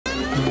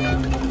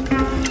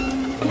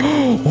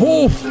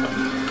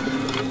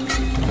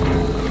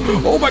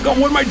Oh my god,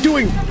 what am I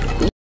doing?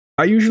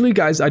 I usually,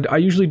 guys, I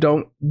usually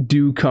don't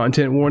do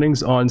content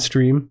warnings on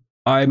stream.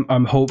 I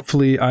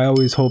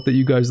always hope that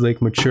you guys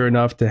like mature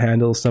enough to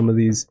handle some of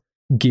these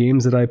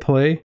games that I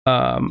play.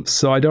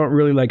 So I don't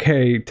really like,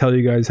 hey, tell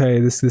you guys, hey,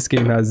 this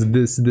game has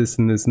this, and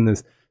this, and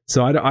this.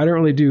 So I don't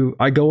really do,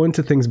 I go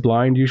into things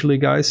blind usually,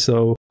 guys.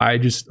 So I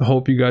just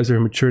hope you guys are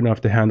mature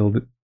enough to handle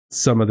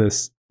some of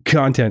this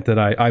content that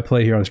I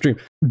play here on stream.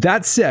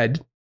 That said,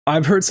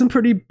 I've heard some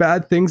pretty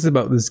bad things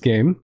about this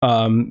game.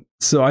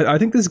 So I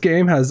think this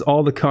game has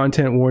all the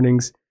content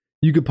warnings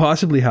you could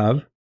possibly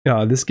have.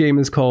 This game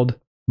is called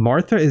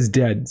Martha is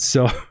Dead.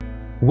 So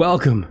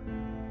welcome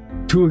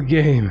to a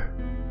game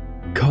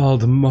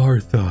called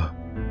Martha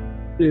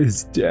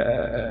is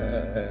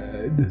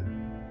Dead.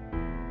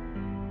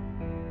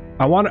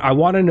 I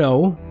want to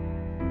know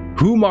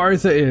who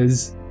Martha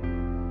is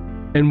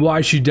and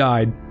why she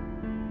died.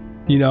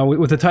 You know,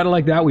 with a title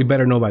like that, we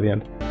better know by the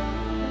end.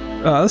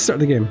 Let's start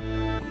the game.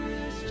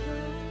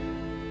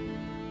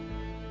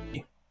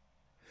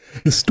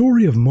 The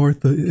story of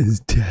Martha is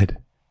Dead.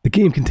 The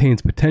game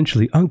contains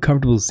potentially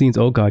uncomfortable scenes.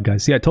 Oh god,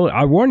 guys. See, I told you.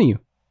 I warn you.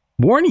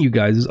 Warning you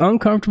guys. There's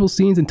uncomfortable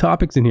scenes and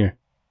topics in here.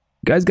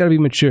 You guys gotta be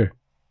mature.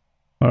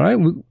 Alright?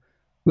 We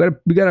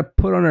gotta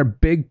put on our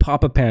big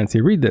papa pants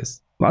here. Read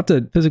this. Lots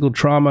of physical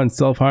trauma and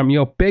self-harm.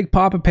 Yo, big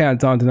papa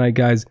pants on tonight,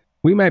 guys.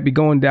 We might be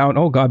going down.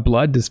 Oh god,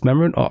 blood,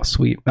 dismemberment. Oh,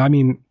 sweet. I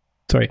mean,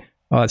 sorry.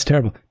 Oh, that's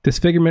terrible.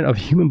 Disfigurement of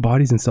human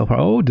bodies and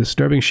self-harm. Oh,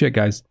 disturbing shit,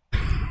 guys.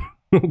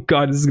 Oh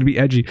god, this is gonna be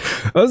edgy.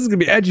 Oh, this is gonna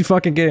be an edgy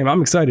fucking game.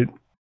 I'm excited.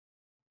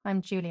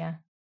 I'm Julia.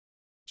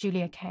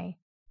 Julia K.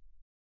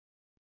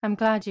 I'm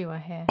glad you are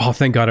here. Oh,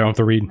 thank god I don't have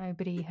to read.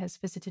 Nobody has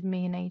visited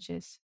me in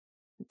ages.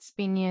 It's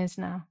been years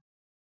now.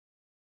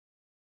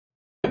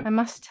 I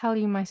must tell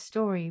you my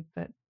story,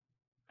 but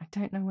I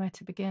don't know where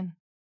to begin.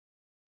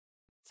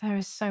 There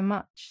is so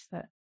much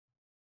that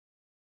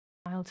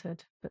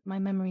childhood, but my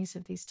memories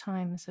of these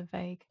times are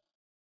vague.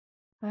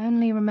 I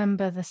only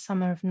remember the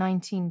summer of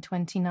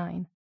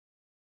 1929,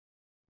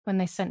 when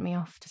they sent me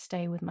off to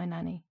stay with my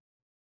nanny.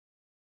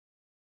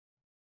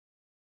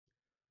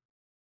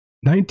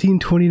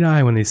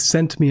 1929, when they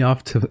sent me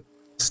off to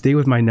stay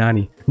with my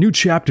nanny. New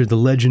chapter, The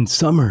Legend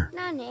Summer.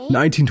 Nanny?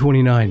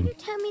 1929. Can you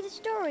tell me the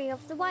story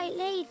of the White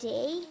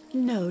Lady?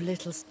 No,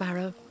 little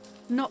sparrow.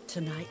 Not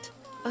tonight.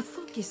 A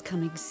fog is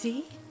coming,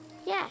 see?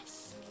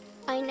 Yes.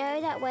 I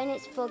know that when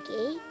it's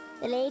foggy,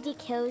 the lady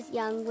kills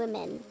young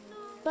women.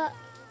 But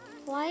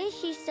why is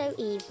she so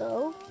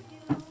evil?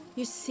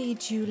 You see,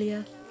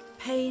 Julia,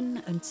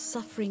 pain and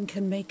suffering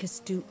can make us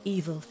do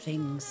evil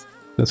things.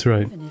 That's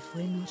right. Even if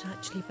we're not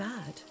actually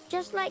bad.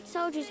 Just like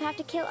soldiers have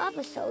to kill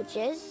other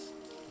soldiers.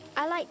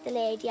 I like the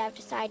lady I've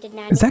decided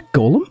now. Is that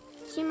Golem?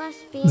 She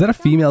must be. Is that a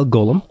female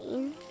golem?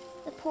 Pain.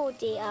 The poor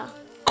dear.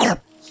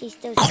 She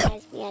still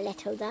scares me a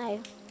little though.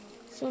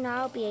 Soon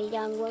I'll be a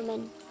young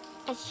woman,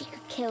 and she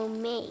could kill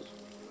me.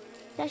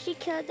 Does she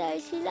kill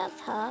those who love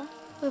her?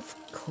 Of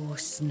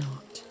course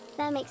not.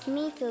 That makes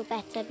me feel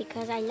better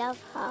because I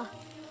love her.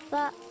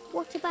 But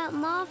what about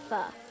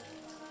Martha?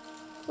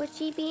 Would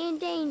she be in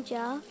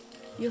danger?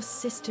 Your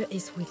sister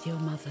is with your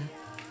mother,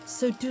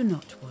 so do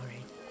not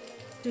worry.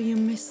 Do you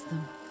miss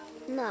them?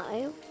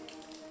 No.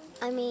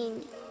 I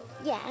mean,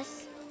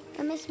 yes,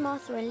 I miss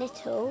Martha a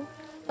little,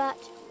 but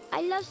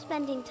I love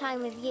spending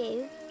time with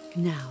you.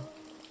 Now,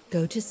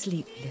 go to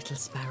sleep, little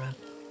sparrow.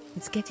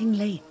 It's getting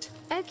late.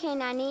 Okay,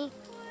 Nanny.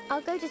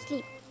 I'll go to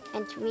sleep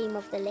and dream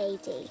of the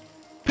lady.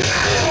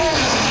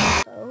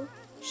 Oh,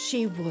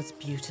 She was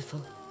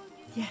beautiful.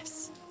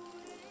 Yes,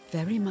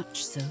 very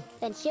much so.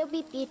 then she'll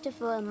be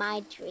beautiful in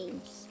my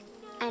dreams.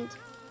 And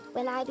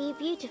will I be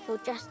beautiful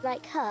just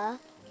like her?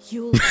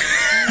 You'll...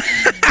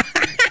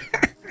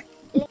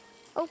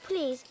 Oh,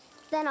 please,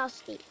 then I'll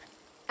sleep.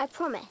 I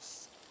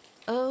promise.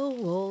 Oh,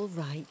 all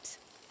right.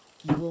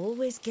 You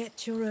always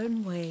get your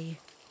own way.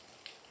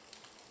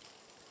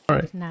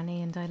 Alright.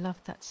 Nanny, and I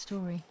loved that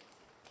story.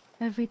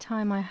 Every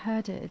time I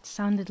heard it, it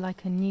sounded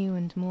like a new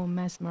and more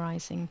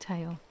mesmerizing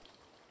tale.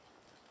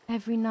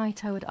 Every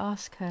night I would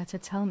ask her to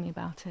tell me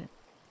about it.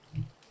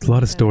 There's a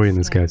lot of story in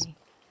this, guys.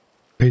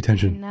 Pay And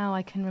attention. now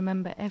I can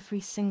remember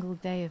every single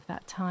day of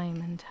that time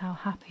and how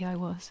happy I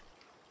was.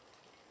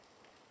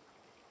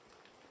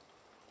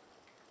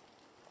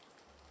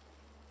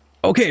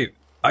 Okay,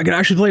 I can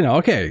actually play now.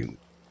 Okay,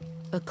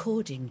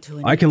 According to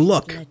an I can ancient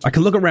look. legend, I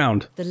can look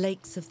around. the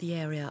lakes of the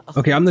area are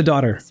Okay, I'm the haunted by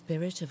daughter. the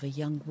spirit of a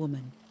young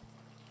woman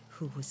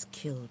who was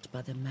killed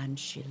by the man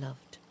she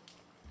loved.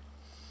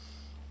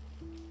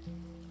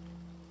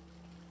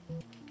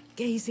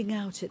 Gazing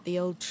out at the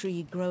old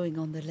tree growing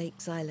on the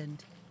lake's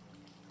island,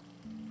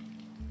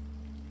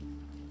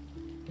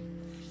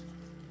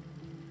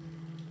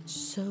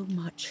 so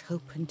much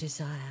hope and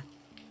desire,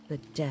 but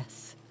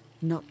death,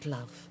 not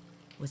love,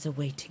 was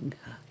awaiting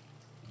her.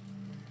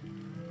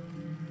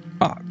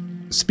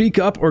 Speak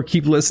up or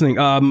keep listening.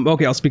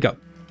 Okay, I'll speak up.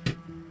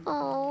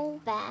 Oh,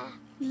 Bear.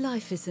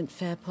 Life isn't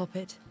fair,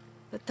 Poppet,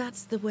 but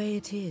that's the way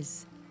it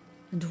is,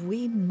 and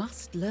we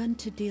must learn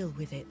to deal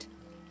with it.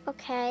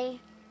 Okay,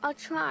 I'll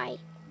try,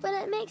 but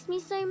it makes me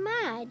so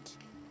mad.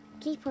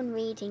 Keep on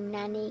reading,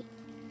 Nanny.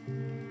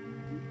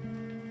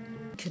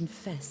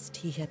 Confessed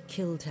he had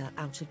killed her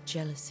out of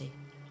jealousy.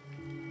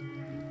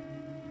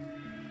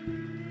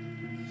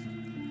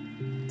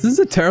 This is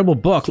a terrible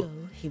book. So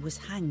he was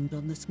hanged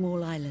on the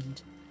small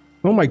island.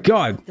 Oh my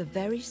god. The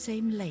very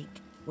same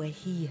lake where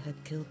he had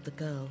killed the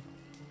girl.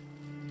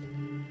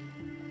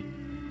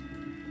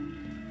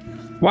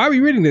 Why are we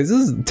reading this?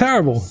 This is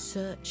terrible.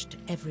 Searched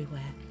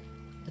everywhere,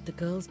 but the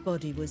girl's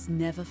body was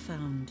never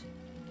found.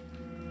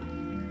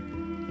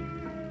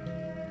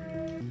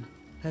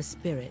 Her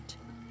spirit,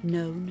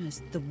 known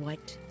as the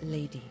White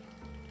Lady,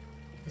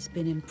 has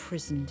been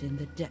imprisoned in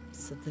the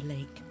depths of the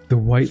lake. The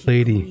White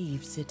Lady. She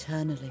grieves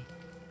eternally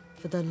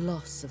for the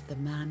loss of the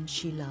man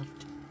she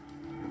loved.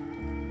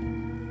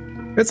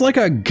 It's like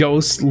a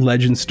ghost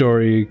legend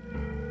story.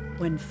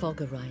 When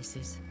fog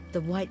arises,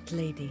 the White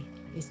Lady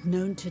is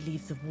known to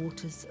leave the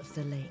waters of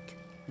the lake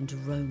and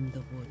roam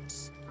the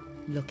woods,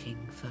 looking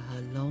for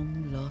her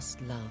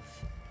long-lost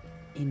love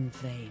in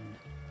vain.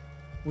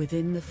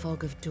 Within the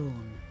fog of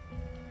dawn,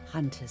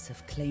 hunters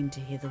have claimed to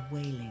hear the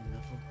wailing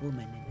of a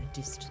woman in the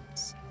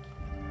distance.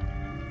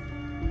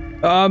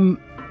 I'm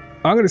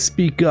gonna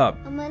speak up.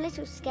 I'm a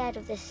little scared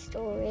of this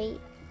story,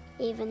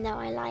 even though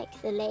I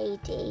like the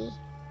lady.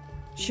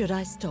 Should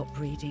I stop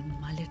reading,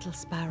 my little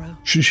sparrow?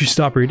 Should she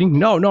stop reading?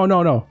 No, no,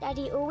 no, no.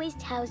 Daddy always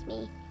tells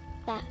me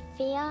that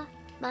fear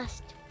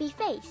must be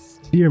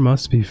faced. Fear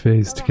must be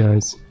faced,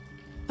 guys.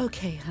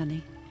 Okay,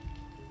 honey.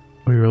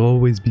 Or you'll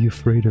always be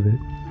afraid of it.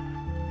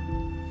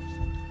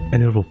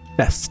 And it'll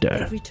fester.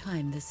 Every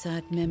time the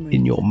sad memory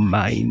in of your the night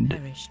mind. she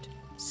perished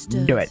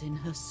stirs Do it. in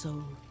her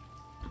soul.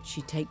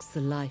 She takes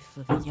the life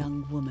of a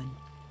young woman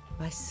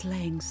by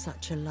slaying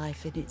such a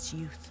life in its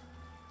youth.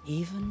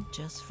 Even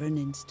just for an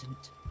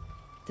instant,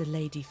 the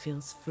lady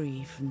feels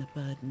free from the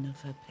burden of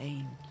her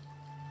pain.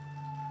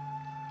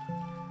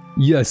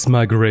 Yes,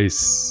 my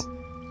grace.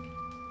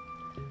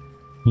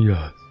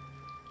 Yes.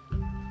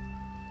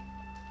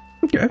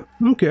 Okay,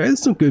 okay,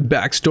 some good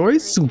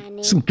backstories,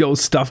 some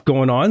ghost stuff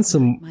going on,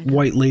 some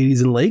white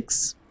ladies and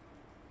lakes.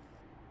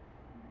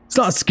 It's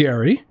not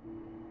scary.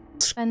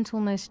 Spent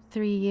almost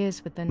 3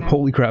 years with the nanny.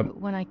 Holy crap. But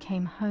when I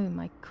came home,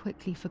 I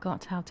quickly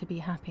forgot how to be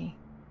happy.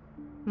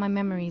 My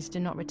memories do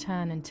not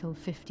return until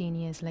 15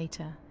 years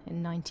later,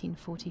 in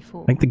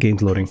 1944. I think the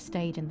game's loading. I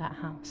stayed in that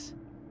house.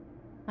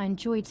 I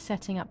enjoyed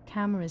setting up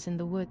cameras in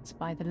the woods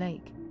by the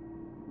lake.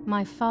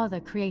 My father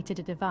created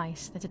a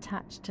device that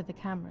attached to the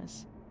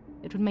cameras.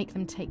 It would make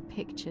them take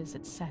pictures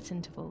at set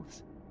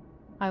intervals.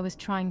 I was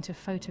trying to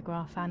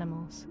photograph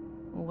animals,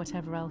 or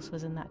whatever else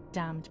was in that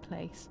damned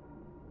place.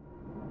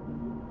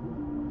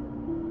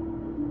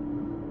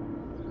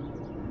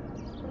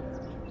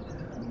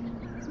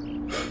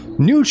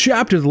 New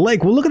chapter of the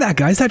lake. Well, look at that,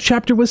 guys. That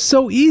chapter was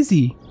so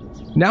easy.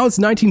 Now it's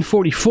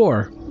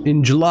 1944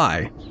 in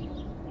July.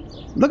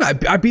 Look,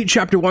 I beat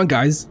chapter 1,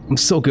 guys. I'm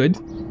so good.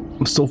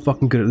 I'm so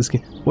fucking good at this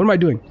game. What am I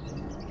doing?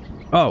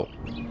 Oh.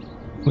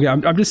 Okay,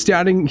 I'm just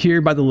standing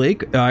here by the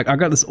lake. I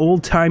got this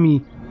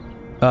old-timey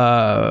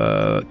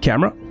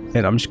camera,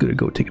 and I'm just gonna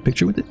go take a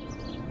picture with it.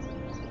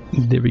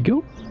 There we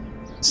go.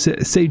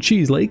 Say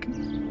cheese, lake.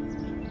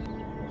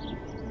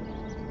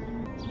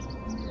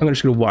 I'm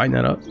just gonna wind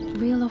that up.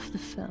 Reel off the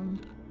film.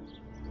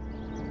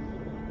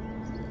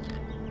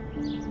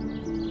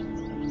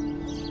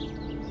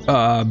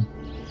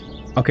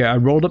 Okay, I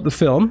rolled up the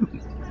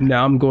film.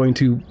 Now I'm going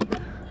to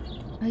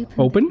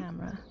open the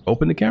camera.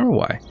 Open the camera.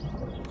 Why?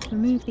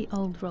 Remove the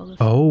old roll of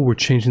Oh, we're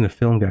changing the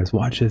film, guys.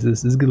 Watch this.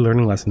 This is a good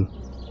learning lesson.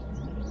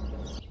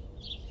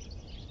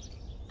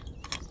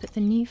 Put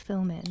the new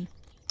film in.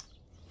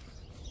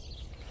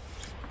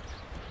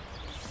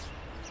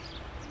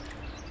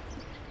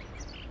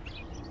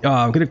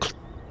 I'm gonna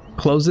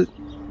close it.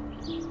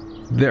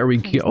 There we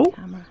Close go. the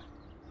camera.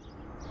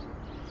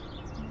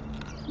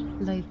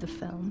 Load the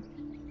film.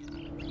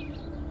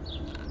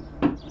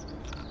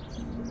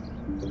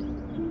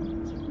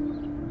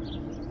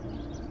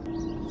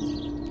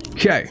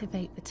 Okay.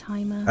 Activate the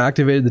timer.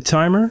 Activated the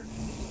timer.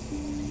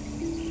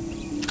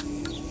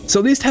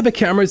 So these type of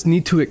cameras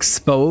need to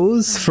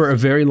expose for a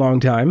very long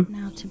time.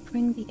 Now to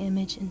bring the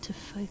image into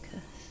focus.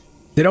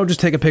 They don't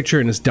just take a picture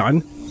and it's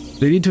done.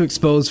 They need to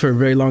expose for a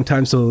very long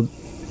time, so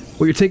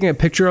what you're taking a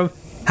picture of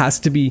has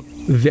to be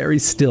very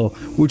still,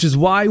 which is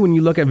why when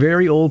you look at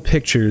very old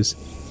pictures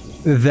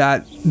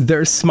that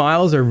their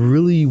smiles are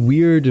really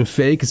weird and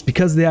fake. It's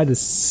because they had to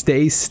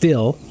stay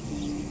still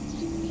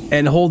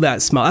and hold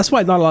that smile. That's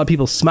why not a lot of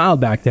people smiled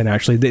back then,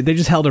 actually. They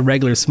just held a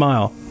regular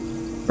smile,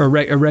 or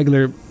a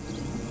regular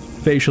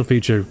facial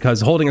feature, because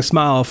holding a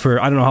smile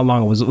for, I don't know how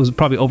long it was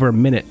probably over a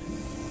minute,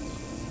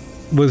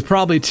 was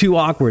probably too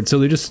awkward, so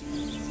they just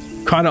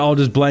kind of all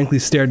just blankly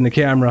stared in the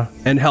camera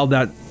and held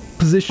that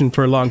position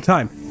for a long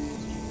time.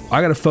 I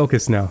gotta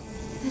focus now.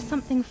 There's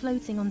something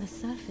floating on the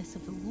surface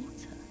of the water.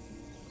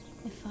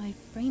 If I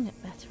frame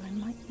it better, I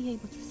might be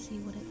able to see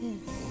what it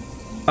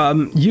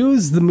is.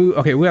 Use the move.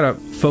 Okay, we gotta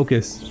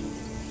focus.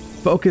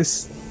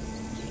 Focus.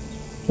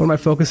 What am I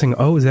focusing?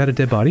 Oh, is that a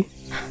dead body?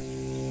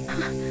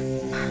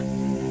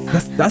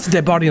 That's a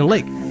dead body in the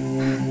lake.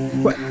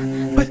 What?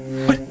 What?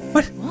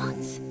 What?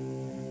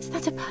 Is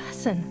that a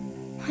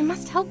person? I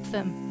must help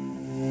them.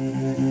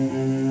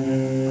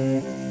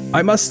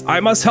 I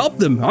must help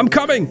them. I'm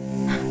coming.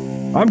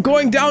 I'm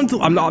going down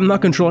to. I'm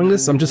not controlling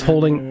this. I'm just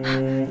holding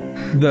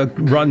the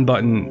run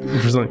button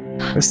for something.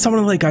 There's someone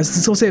in the lake, guys.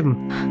 Let's go save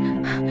him.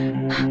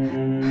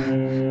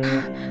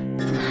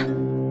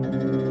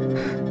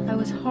 I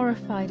was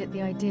horrified at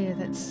the idea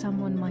that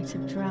someone might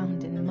have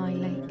drowned in my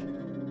lake.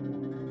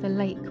 The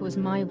lake was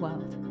my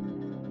world,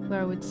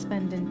 where I would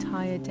spend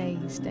entire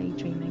days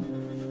daydreaming.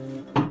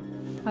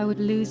 I would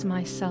lose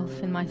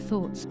myself in my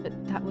thoughts, but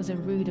that was a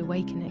rude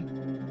awakening.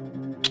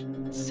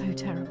 So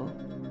terrible.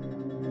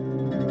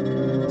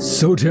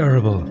 So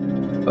terrible.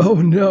 Oh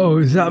no,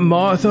 is that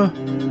Martha?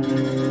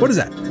 What is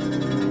that?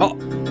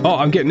 Oh,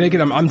 I'm getting naked.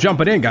 I'm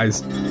jumping in,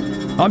 guys.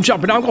 I'm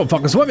jumping. I'm going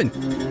fucking swimming.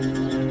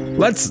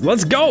 Let's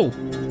go.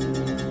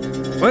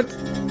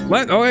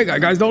 Okay,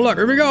 guys, don't look.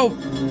 Here we go.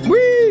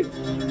 Whee!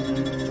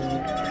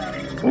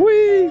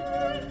 Whee!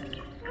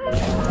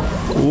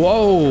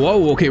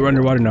 Whoa. Okay, we're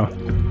underwater now.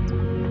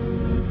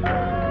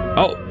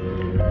 Oh,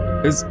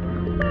 it's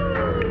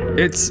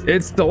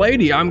the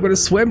lady. I'm gonna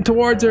swim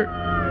towards her.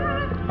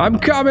 I'm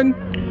coming.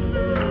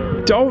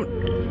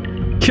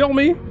 Don't kill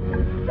me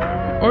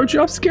or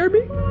jump scare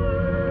me.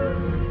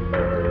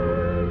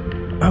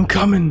 I'm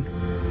coming.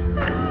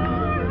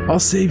 I'll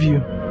save you.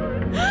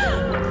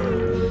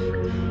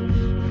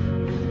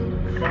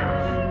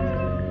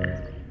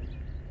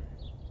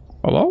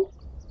 Hello?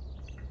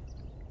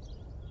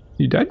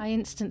 You dead? I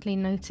instantly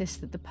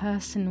noticed that the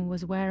person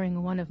was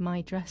wearing one of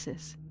my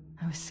dresses.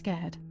 I was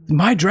scared.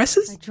 My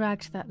dresses? I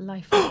dragged that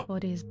lifeless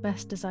body as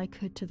best as I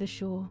could to the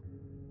shore,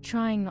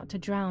 trying not to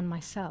drown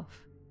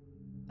myself.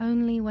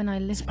 Only when I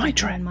lifted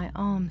her in my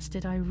arms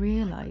did I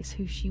realize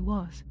who she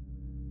was.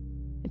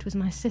 It was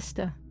my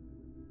sister.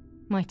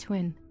 My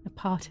twin, a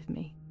part of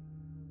me.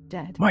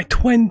 Dead. My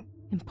twin?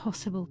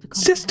 Impossible to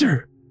comprehend.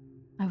 Sister!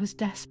 I was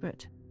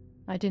desperate.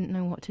 I didn't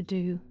know what to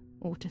do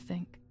or to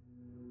think.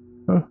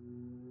 Huh.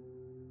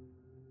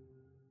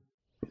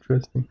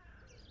 Interesting.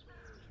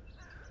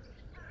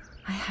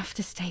 I have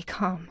to stay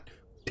calm.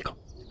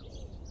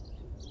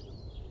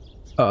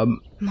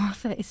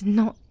 Martha is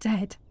not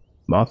dead.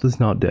 Martha's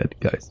not dead,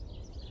 guys.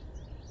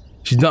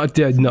 She's not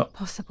dead. No. Not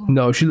possible.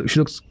 No, she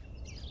looks.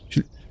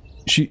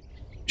 She.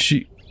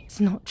 It's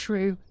not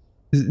true.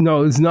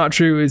 No, it's not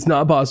true. It's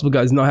not possible,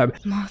 guys. It's not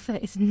happening.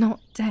 Martha is not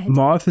dead.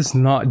 Martha's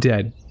not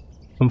dead.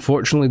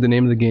 Unfortunately, the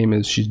name of the game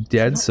is she's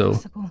dead, so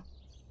possible.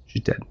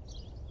 She's dead.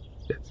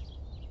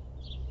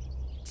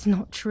 It's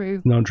not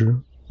true. Not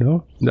true.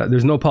 No,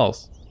 there's no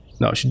pulse.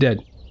 No, she's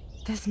dead.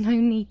 There's no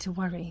need to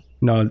worry.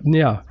 No,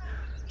 yeah.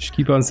 Just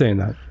keep on saying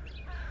that.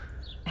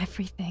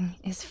 Everything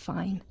is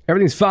fine.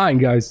 Everything's fine,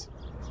 guys.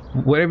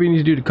 Whatever you need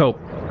to do to cope.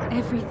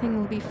 Everything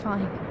will be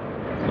fine.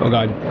 Oh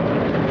god. I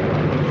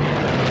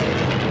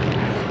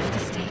have to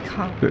stay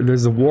calm.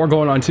 There's a war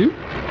going on too?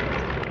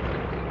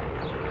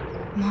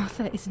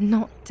 Martha is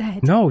not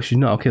dead. No, she's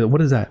not. Okay,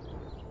 what is that?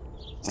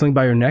 Something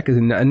by her neck? Is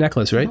a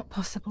necklace, right? Not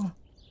possible.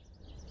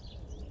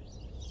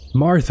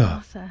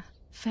 Martha,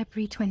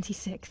 February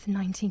 26th,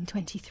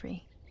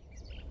 1923.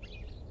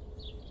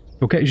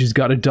 Okay, she's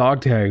got a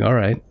dog tag. All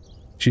right.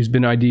 She's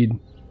been ID'd.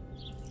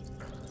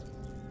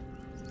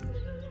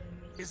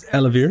 Is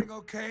Elevere?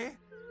 Okay?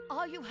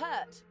 Are you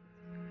hurt?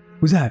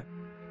 Who's that?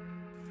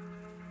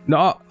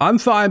 No, I'm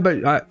fine,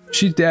 but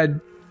she's dead.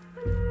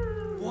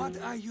 What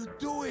are you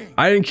doing?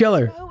 I didn't kill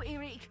her. Go,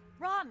 Eric,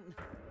 run!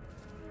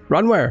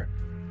 Run where?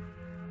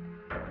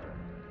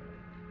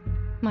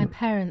 My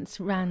parents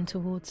ran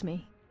towards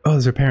me. Oh,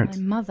 those are parents.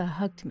 My mother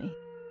hugged me.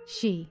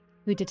 She,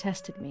 who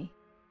detested me,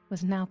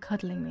 was now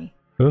cuddling me.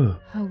 Ugh.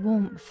 Her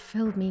warmth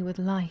filled me with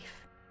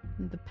life,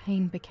 and the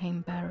pain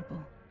became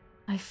bearable.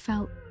 I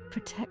felt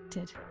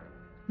protected.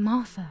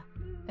 Martha,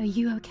 are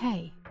you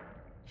okay?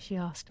 She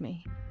asked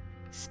me,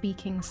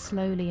 speaking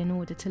slowly in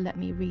order to let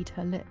me read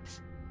her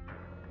lips.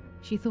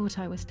 She thought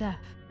I was deaf.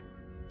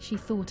 She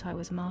thought I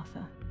was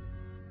Martha.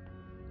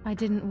 I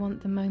didn't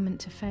want the moment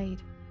to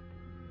fade,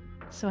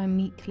 so I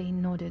meekly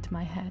nodded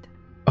my head.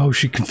 Oh,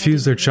 she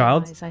confused their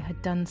child? I had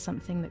done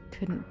something that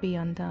couldn't be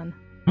undone.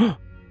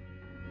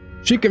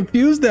 She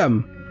confused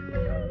them!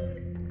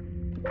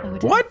 I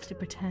would What? have to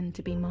pretend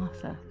to be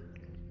Martha.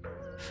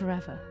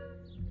 Forever.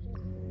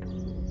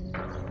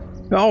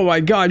 Oh my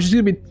god, she's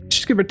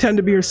gonna pretend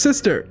to be her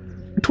sister.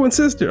 Her twin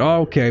sister.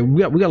 Oh, okay,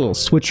 we got a little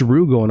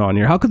switcheroo going on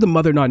here. How could the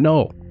mother not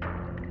know?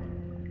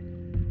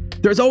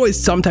 There's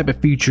always some type of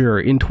feature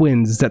in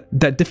twins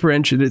that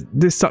differentiates.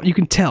 There's something you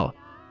can tell.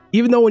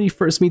 Even though when you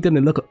first meet them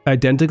they look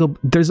identical,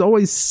 there's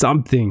always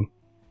something.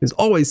 There's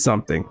always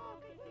something.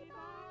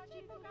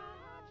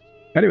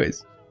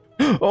 Anyways.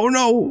 Oh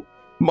no!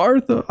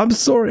 Martha, I'm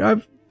sorry.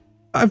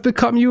 I've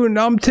become you and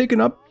now I'm taking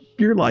up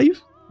your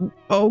life.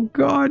 Oh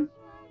god.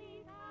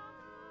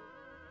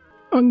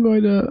 I'm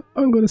going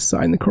to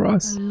sign the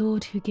cross. O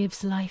Lord who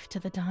gives life to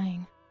the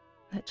dying,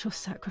 let your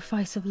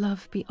sacrifice of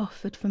love be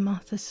offered for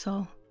Martha's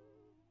soul.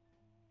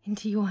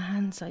 Into your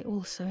hands I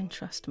also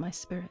entrust my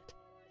spirit.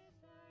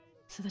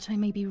 so that I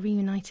may be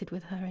reunited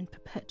with her in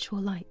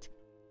perpetual light,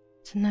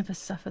 to never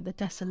suffer the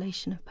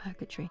desolation of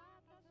purgatory.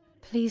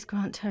 Please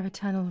grant her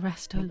eternal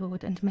rest, O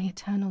Lord, and may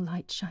eternal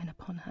light shine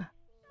upon her.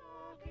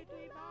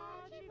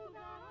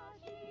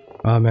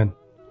 Amen.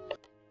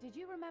 Did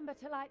you remember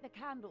to light the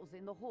candles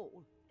in the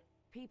hall?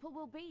 People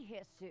will be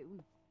here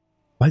soon.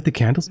 Light the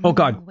candles? Oh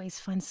god. Always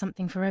find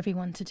something for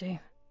everyone to do.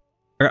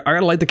 I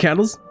gotta light the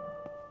candles?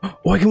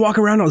 Oh, I can walk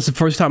around now. This is the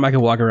first time I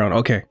can walk around.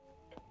 Okay.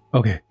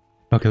 Okay.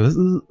 Okay,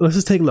 let's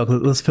just take a look.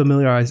 Let's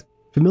familiarize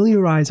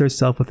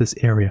ourselves with this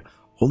area.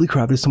 Holy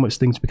crap, there's so much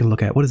things we can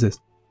look at. What is this?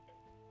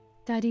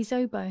 Daddy's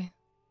oboe.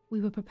 We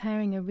were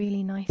preparing a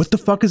really nice... What the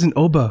fuck is an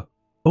oboe?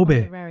 On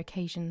the Oboe. rare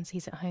occasions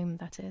he's at home,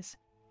 that is.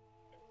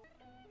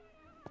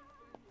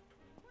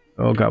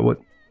 Oh god, what?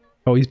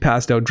 Oh, he's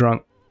passed out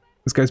drunk.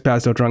 This guy's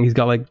passed out drunk. He's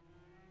got like,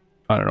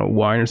 I don't know,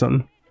 wine or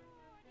something.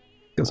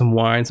 Got some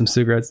wine, some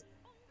cigarettes.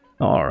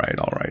 Alright.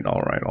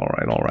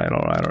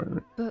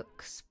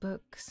 Books,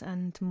 books,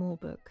 and more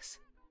books.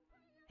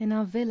 In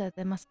our villa,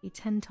 there must be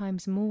 10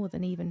 times more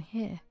than even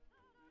here.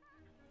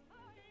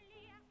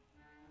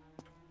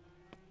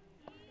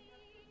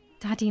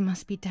 Daddy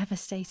must be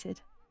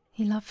devastated.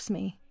 He loves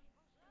me.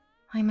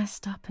 I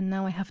messed up and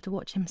now I have to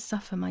watch him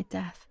suffer my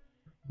death.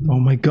 Oh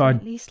my god.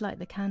 At least light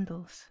the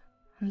candles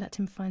and let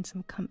him find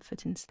some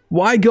comfort instead.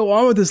 Why go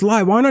on with this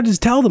lie? Why not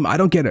just tell them? I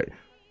don't get it.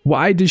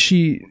 Why does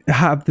she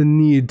have the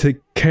need to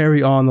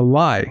carry on the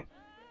lie?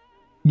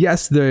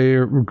 Yes,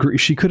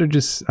 she could have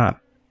just...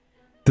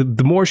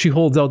 the more she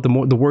holds out, the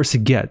worse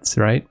it gets,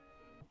 right?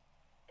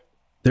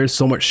 There's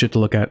so much shit to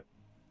look at.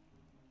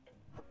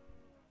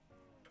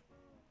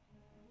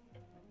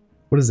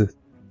 What is this?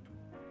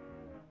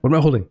 What am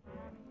I holding?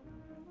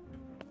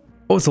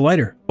 Oh, it's a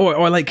lighter. Oh,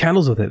 I light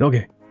candles with it.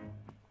 Okay.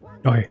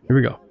 Okay, here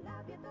we go.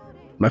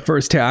 My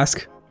first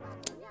task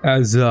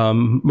as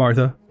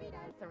Martha.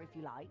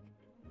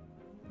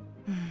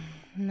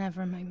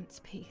 Never a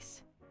moment's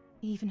peace.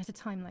 Even at a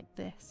time like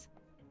this.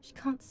 She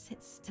can't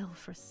sit still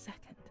for a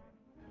second.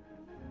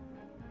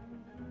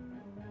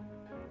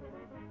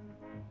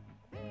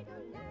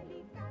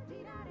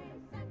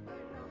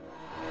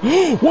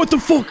 What the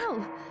fuck?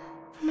 Ow!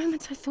 For a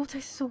moment I thought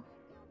I saw...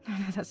 No,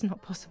 that's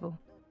not possible.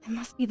 There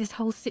must be this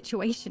whole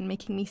situation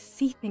making me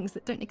see things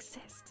that don't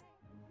exist.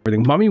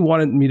 Everything. Mommy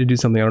wanted me to do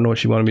something. I don't know what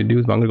she wanted me to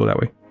do, but I'm gonna go that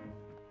way.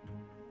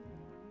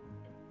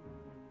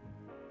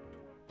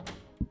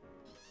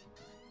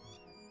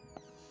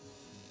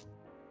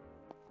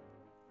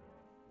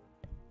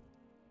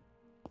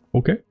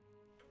 Okay. Can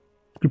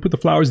you put the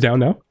flowers down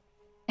now?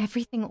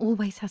 Everything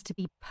always has to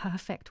be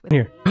perfect with...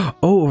 Here.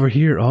 Oh, over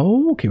here.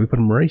 Oh, okay. We put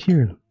them right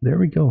here. There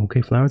we go.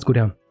 Okay, flowers go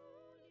down.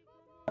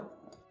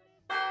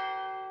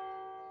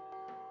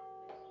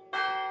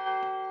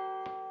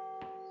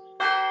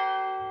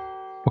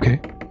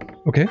 Okay.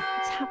 Okay.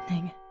 What's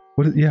happening?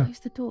 What is... Yeah. Close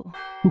the door.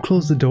 Who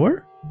closed the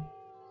door?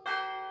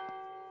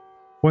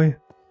 Why?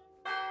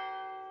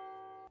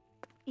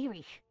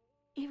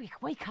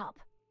 Erich, wake up.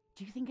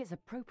 Do you think it's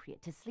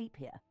appropriate to sleep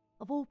here?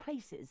 Of all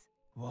places?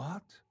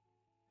 What?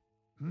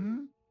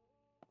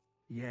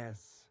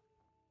 Yes.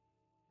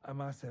 I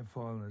must have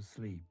fallen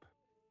asleep.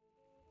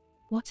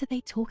 What are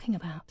they talking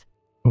about?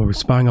 Oh, we're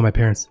spying on my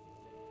parents.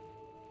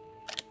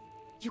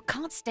 You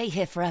can't stay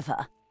here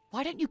forever.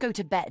 Why don't you go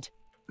to bed?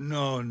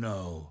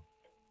 No.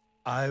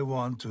 I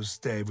want to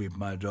stay with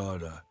my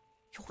daughter.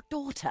 Your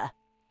daughter?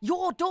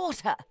 Your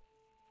daughter?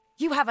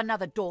 You have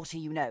another daughter,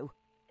 you know.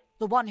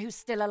 The one who's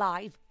still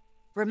alive.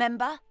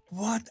 Remember?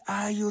 What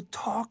are you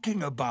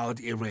talking about,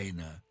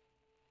 Irene?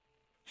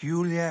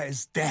 Julia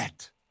is dead.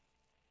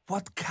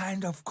 What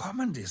kind of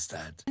comment is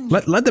that?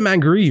 Let the man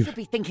You grieve. should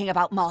be thinking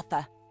about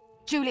Martha.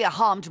 Julia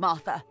harmed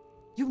Martha.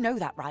 You know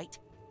that, right?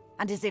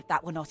 And as if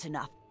that were not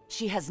enough,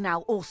 she has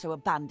now also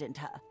abandoned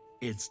her.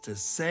 It's the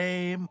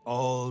same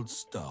old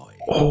story.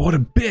 Oh, what a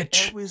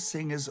bitch.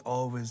 Everything is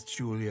always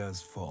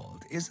Julia's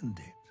fault, isn't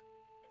it?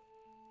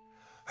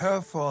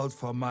 Her fault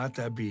for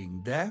Martha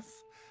being deaf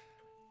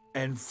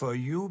and for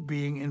you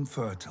being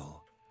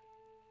infertile.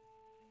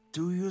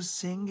 Do you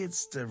think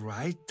it's the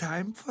right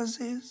time for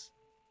this?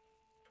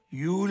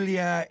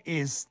 Julia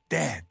is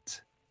dead,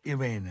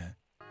 Irene.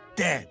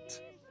 Dead.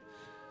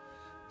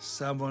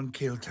 Someone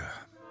killed her.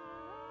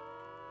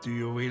 Do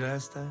you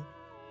realize that?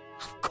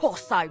 Of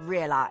course I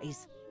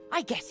realize.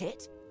 I get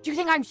it. Do you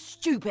think I'm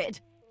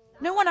stupid?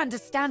 No one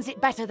understands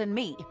it better than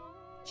me.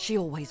 She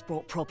always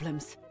brought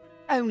problems.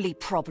 Only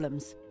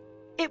problems.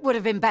 It would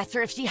have been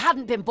better if she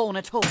hadn't been born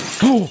at all.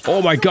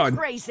 Oh my You're god.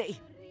 crazy.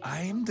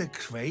 I'm the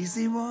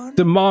crazy one?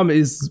 The mom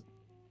is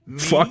Me?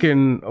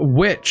 fucking a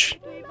witch.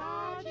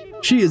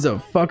 She is a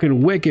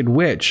fucking wicked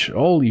witch.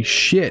 Holy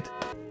shit.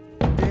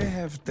 They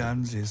have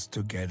done this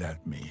to get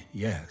at me,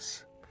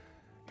 yes.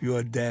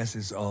 Your death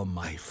is all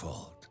my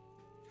fault.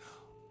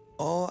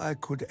 All I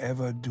could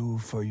ever do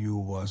for you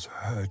was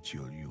hurt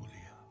you,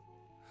 Julia.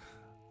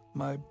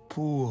 My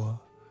poor,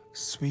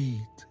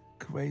 sweet,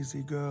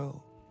 crazy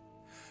girl.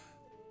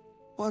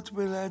 What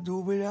will I do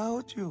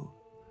without you?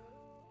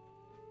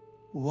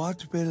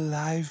 What will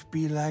life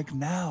be like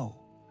now?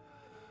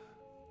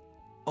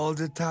 all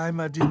the time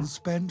I didn't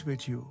spend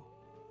with you.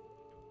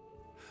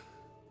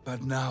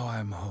 But now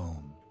I'm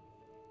home.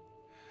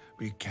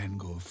 We can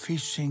go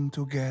fishing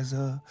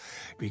together.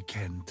 We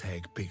can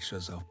take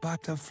pictures of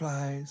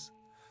butterflies.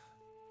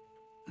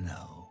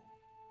 No.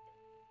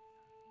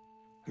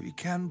 We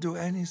can't do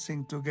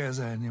anything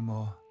together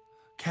anymore,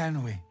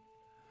 can we?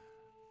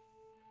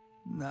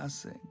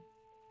 Nothing.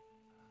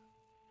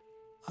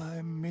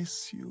 I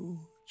miss you,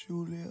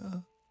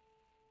 Julia.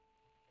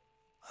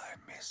 I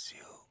miss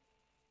you.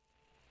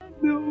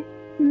 No,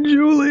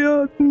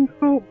 Julia,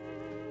 no.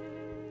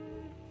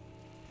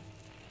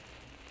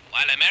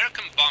 While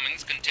American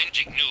bombings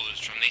contingent news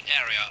from the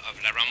area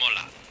of La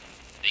Ramola,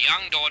 the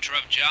young daughter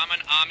of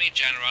German Army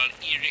General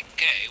Erich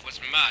K. was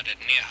murdered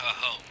near her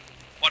home.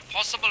 What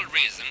possible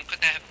reason could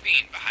there have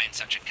been behind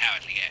such a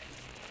cowardly act?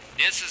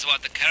 This is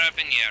what the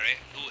Carabinieri,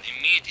 who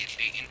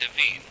immediately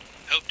intervened,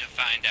 hoped to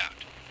find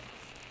out.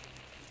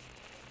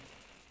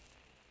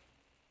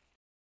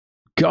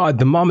 God,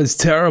 the mom is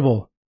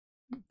terrible.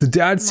 The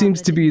dad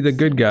seems to be the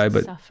good guy,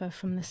 but suffer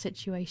from the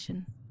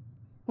situation.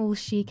 All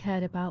she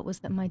cared about was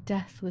that my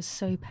death was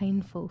so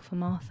painful for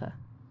Martha.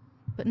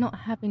 But not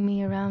having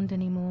me around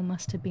anymore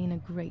must have been a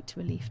great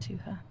relief to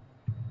her.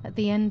 At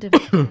the end of the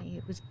day,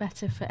 it was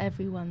better for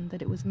everyone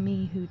that it was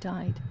me who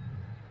died.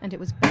 And it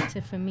was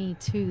better for me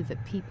too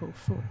that people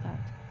thought that.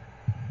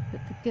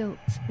 But the guilt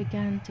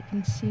began to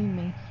consume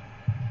me.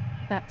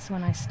 That's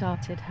when I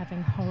started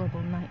having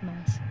horrible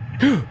nightmares.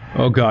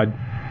 oh God,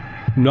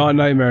 not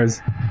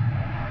nightmares.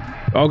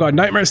 Oh God,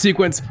 nightmare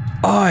sequence.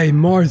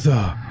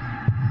 Martha.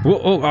 Whoa,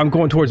 oh, I'm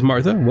going towards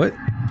Martha. What?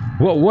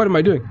 What am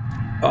I doing?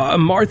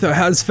 Martha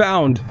has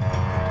found.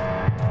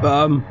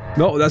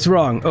 No, that's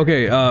wrong.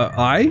 Okay,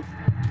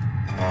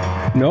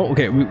 No,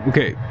 okay,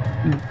 okay.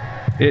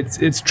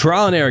 It's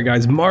trial and error,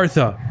 guys.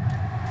 Martha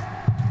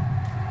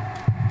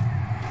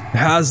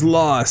has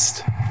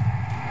lost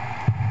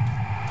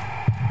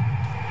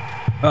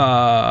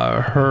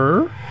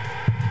her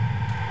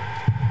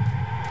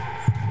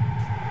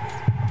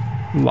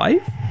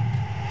life?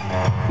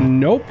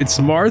 Nope, it's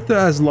Martha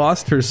has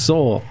lost her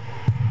soul.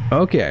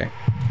 Okay.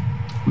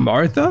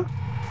 Martha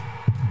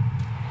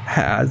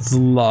has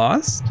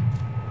lost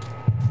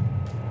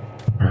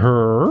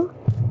her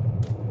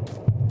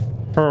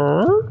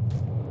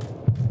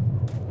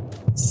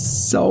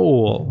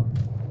soul.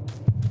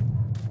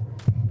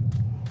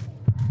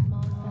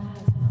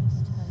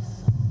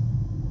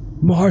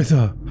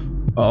 Martha.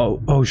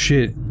 Oh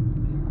shit.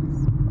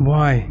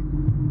 Why?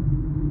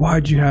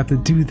 Why'd you have to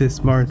do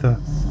this, Martha?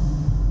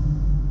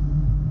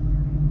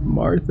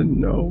 Martha,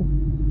 no.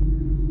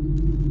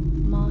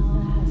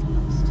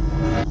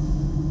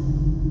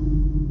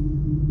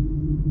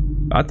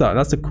 I thought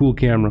that's a cool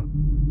camera.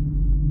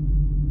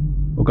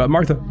 Oh God,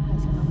 Martha.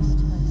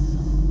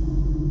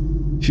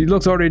 She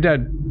looks already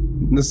dead.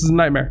 This is a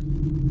nightmare.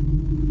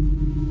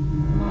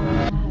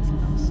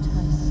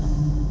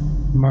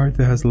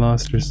 Martha has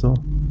lost her soul.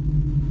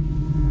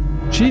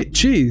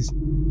 Cheese.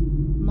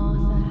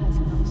 Martha has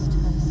lost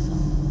her soul.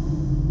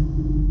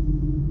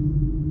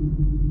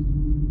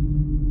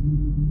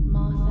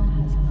 Martha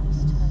has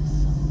lost her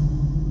soul.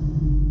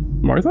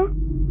 Martha?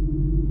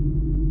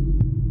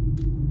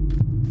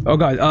 Oh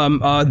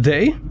God,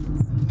 they?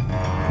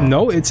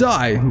 No, it's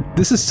I.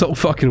 This is so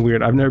fucking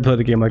weird. I've never played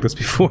a game like this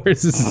before.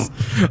 This is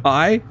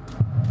I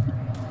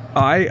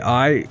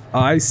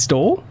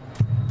stole?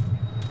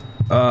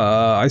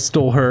 I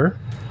stole her.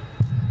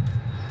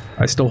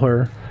 I stole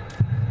her.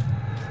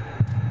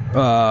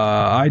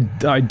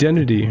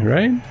 Identity,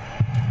 right?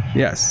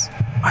 Yes.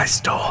 I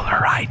stole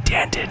her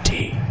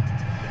identity.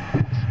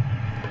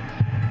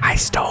 I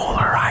stole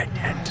her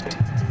identity.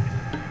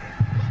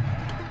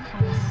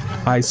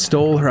 I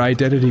stole her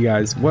identity,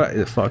 guys. What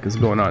the fuck is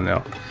going on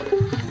now?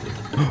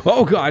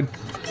 Oh God.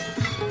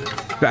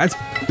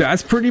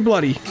 That's pretty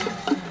bloody.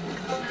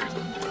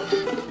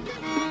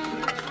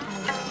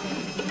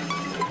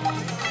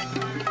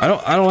 I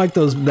don't like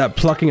that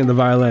plucking of the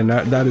violin.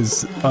 That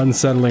is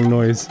unsettling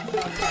noise.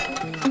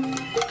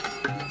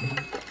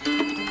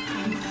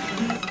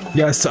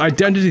 Yes,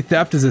 identity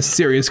theft is a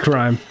serious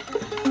crime.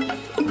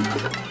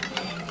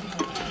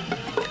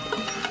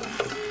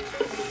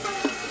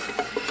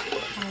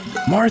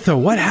 Martha,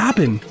 what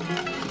happened?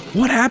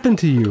 What happened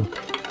to you?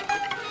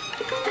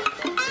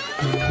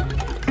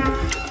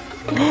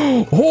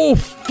 Oh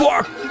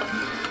fuck!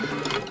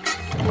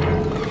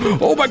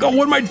 Oh my God,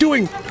 what am I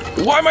doing?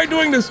 Why am I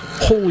doing this?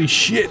 Holy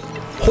shit.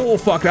 Oh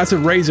fuck, that's a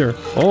razor.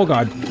 Oh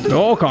God.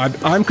 Oh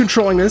God, I'm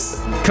controlling this.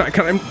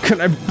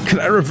 Can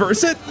I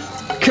reverse it?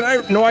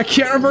 No, I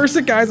can't reverse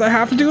it, guys. I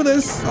have to do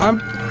this.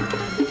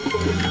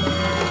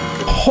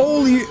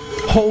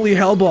 Holy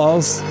hell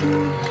balls.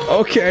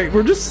 Okay,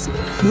 we're just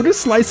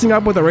slicing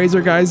up with a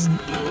razor, guys.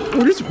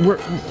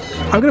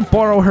 I'm gonna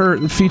borrow her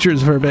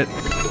features for a bit.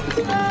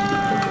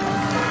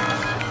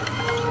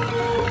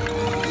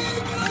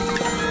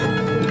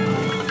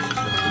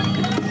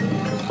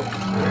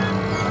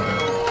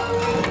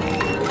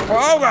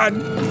 Oh God!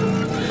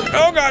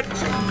 Oh God!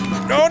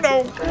 Oh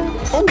no!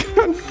 Oh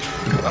God!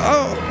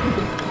 Oh!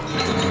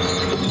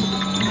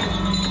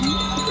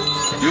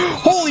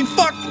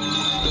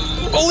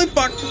 Holy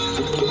fuck!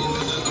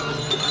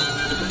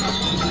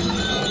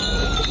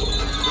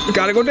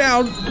 Gotta go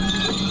down.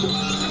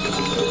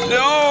 No!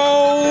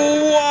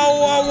 Whoa,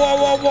 whoa,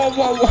 whoa, whoa,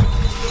 whoa, whoa.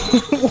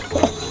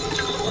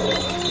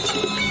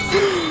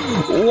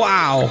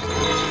 Wow.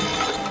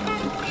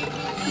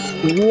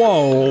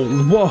 Whoa,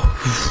 whoa.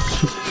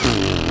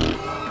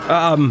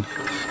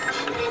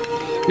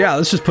 Yeah,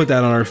 let's just put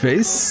that on our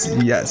face.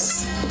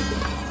 Yes.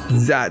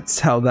 That's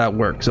how that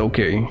works.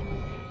 Okay.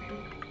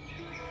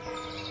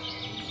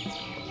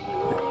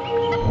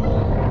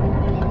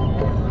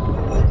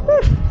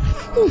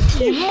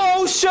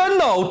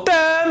 Emotional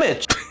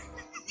damage.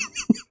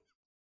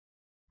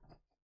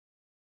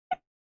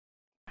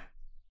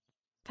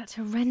 That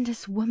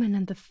horrendous woman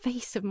and the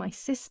face of my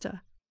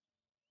sister.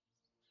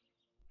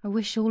 I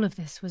wish all of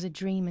this was a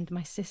dream and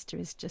my sister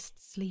is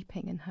just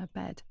sleeping in her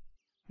bed.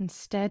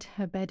 Instead,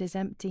 her bed is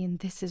empty and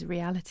this is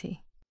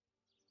reality.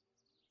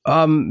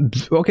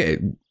 Okay.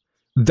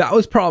 That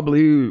was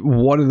probably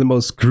one of the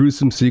most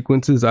gruesome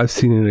sequences I've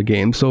seen in a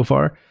game so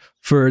far.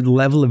 For the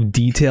level of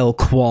detail,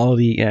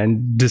 quality,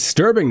 and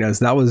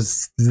disturbingness, that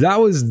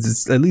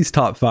was at least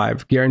top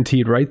 5,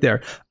 guaranteed right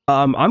there.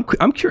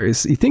 I'm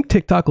curious. You think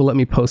TikTok will let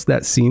me post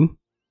that scene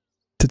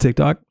to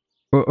TikTok,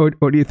 or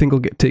do you think it'll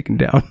get taken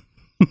down?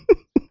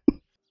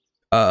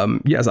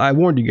 Yes, I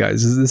warned you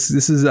guys.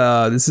 This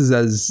is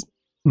as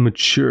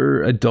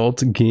mature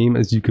adult game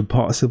as you could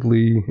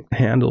possibly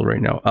handle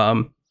right now.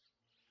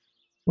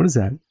 What is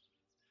that?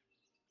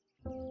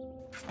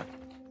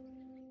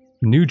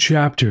 New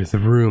chapter, The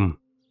Room.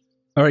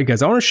 All right,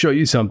 guys, I want to show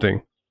you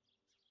something.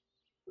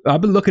 I've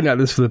been looking at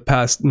this for the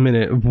past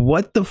minute.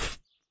 What the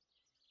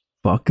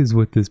fuck is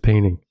with this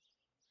painting?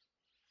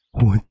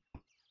 What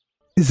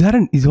is that?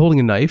 He's holding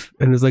a knife,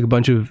 and there's like a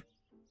bunch of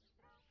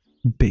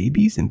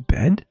babies in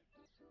bed.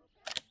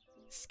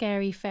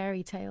 Scary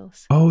fairy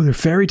tales. Oh, they're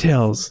fairy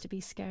tales. Seems to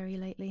be scary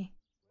lately.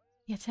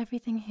 Yet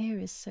everything here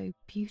is so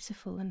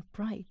beautiful and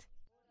bright.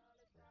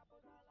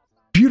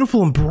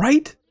 Beautiful and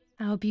bright?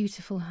 Our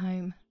beautiful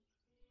home.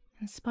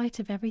 In spite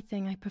of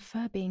everything, I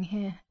prefer being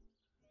here.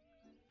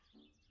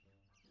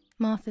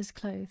 Martha's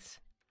clothes.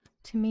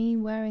 To me,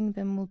 wearing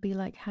them will be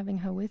like having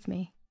her with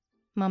me.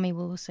 Mummy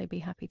will also be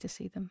happy to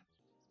see them.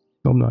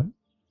 No, I'm not.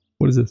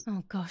 What is this?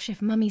 Oh gosh,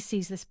 if Mummy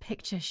sees this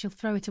picture, she'll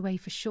throw it away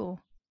for sure.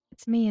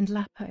 It's me and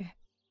Lapo.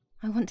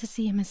 I want to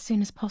see him as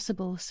soon as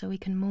possible so we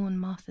can mourn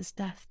Martha's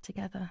death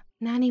together.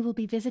 Nanny will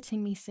be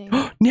visiting me soon.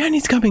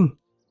 Nanny's coming!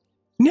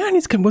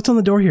 Nanny's coming! What's on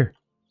the door here?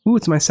 Ooh,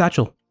 it's my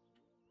satchel.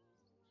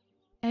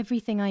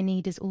 Everything I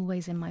need is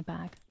always in my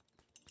bag.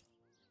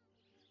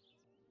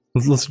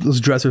 Let's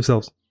dress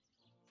ourselves.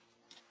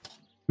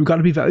 We've got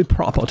to be very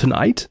proper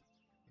tonight.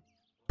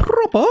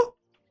 Proper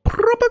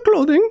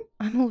clothing.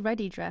 I'm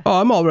already dressed.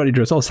 Oh, I'm already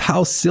dressed. Oh,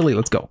 how silly.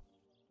 Let's go.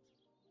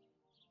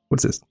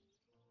 What's this?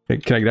 Hey,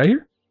 can I get out of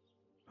here?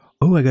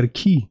 Oh, I got a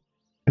key.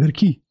 I got a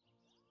key.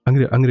 I'm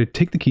gonna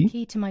take the key.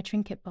 Key to my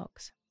trinket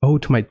box. Oh,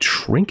 to my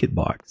trinket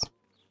box.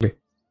 Okay.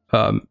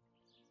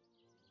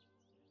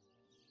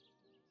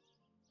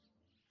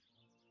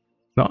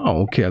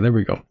 Oh, okay. There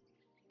we go.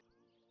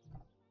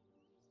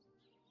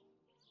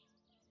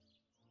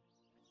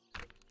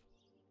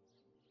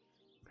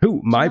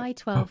 Who? July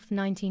 12th,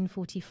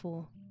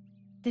 1944.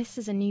 This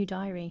is a new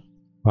diary.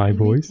 My I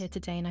voice. moved here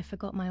today and I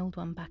forgot my old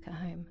one back at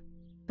home.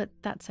 But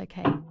that's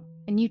okay.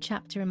 A new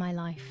chapter in my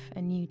life,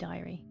 a new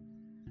diary.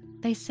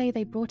 They say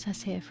they brought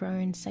us here for our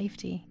own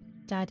safety.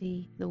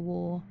 Daddy, the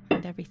war,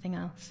 and everything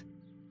else.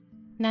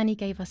 Nanny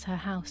gave us her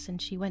house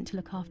and she went to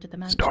look after the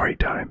mansion. Story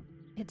time.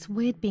 It's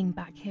weird being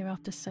back here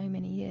after so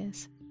many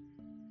years.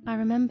 I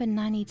remember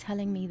Nanny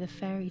telling me the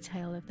fairy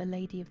tale of the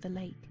Lady of the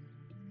Lake.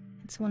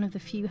 It's one of the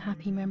few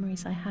happy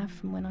memories I have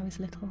from when I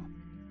was little.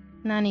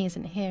 Nanny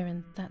isn't here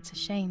and that's a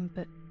shame,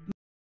 but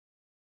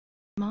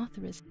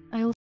Martha is.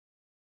 I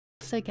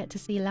also get to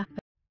see Lappa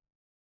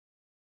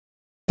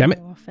Damn it.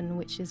 often,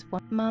 which is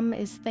what Mum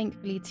is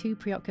thankfully too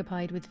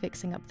preoccupied with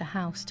fixing up the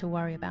house to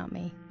worry about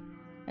me.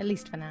 At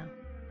least for now.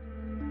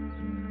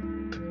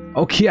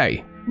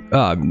 Okay.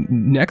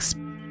 Next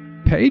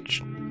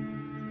page.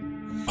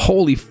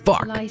 Holy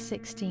fuck. July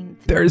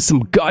 16th. There's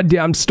some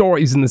goddamn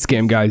stories in this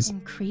game, guys.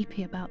 Something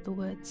creepy about the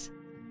woods.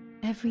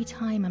 Every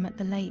time I'm at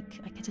the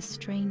lake, I get a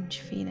strange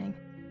feeling.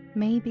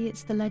 Maybe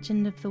it's the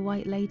legend of the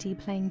White Lady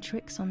playing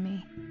tricks on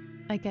me.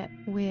 I get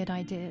weird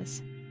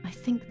ideas. I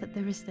think that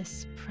there is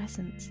this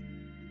presence.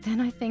 Then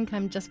I think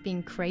I'm just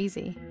being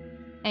crazy.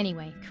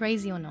 Anyway,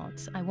 crazy or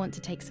not, I want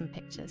to take some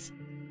pictures.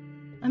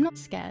 I'm not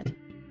scared.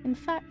 In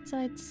fact,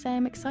 I'd say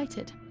I'm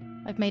excited.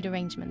 I've made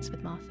arrangements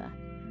with Martha.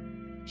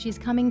 She's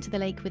coming to the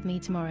lake with me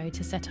tomorrow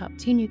to set up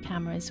 2 new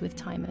cameras with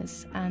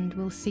timers, and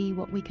we'll see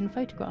what we can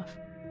photograph.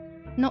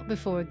 Not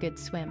before a good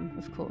swim,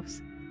 of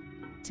course.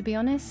 To be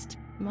honest,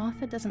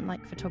 Martha doesn't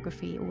like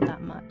photography all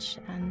that much,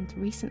 and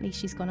recently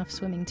she's gone off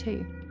swimming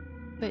too.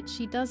 But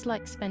she does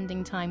like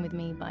spending time with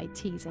me by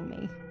teasing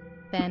me.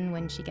 Then,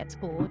 when she gets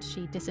bored,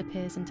 she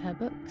disappears into her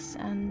books,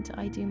 and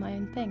I do my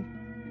own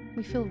thing.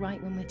 We feel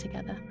right when we're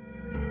together.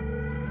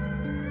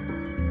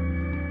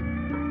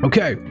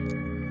 Okay.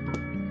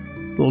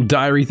 Little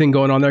diary thing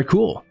going on there.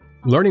 Cool.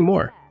 Learning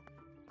more.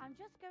 I'm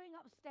just going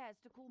upstairs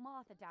to call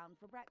Martha down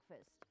for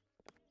breakfast.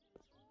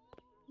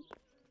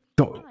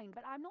 Don't. Fine,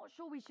 but I'm not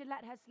sure we should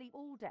let her sleep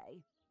all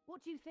day.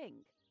 What do you think?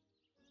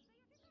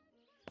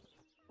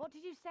 What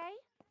did you say?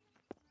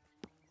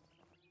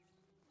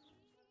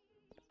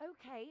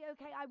 Okay,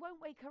 I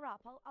won't wake her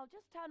up. I'll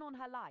just turn on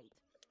her light.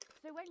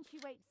 So when she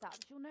wakes up,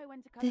 she'll know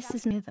when to come This down.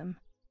 is near them.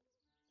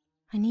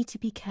 I need to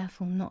be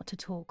careful not to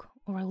talk,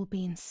 or I will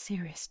be in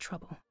serious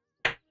trouble.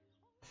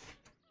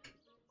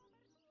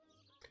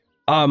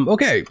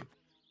 Okay.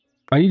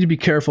 I need to be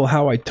careful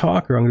how I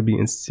talk or I'm going to be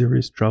in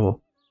serious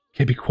trouble.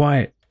 Okay, be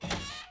quiet.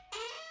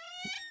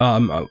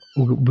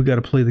 We got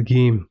to play the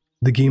game.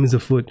 The game is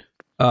afoot.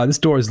 This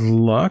door is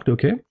locked.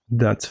 Okay,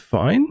 that's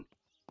fine.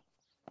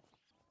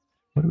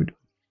 What do we do?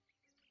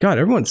 God,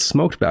 everyone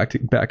smoked back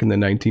in the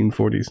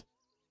 1940s.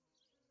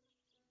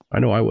 I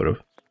know I would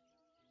have.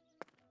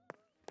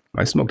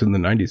 I smoked in the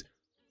 90s.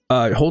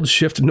 Hold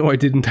shift. No, I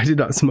didn't. I did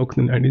not smoke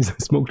in the 90s. I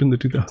smoked in the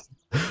 2000s.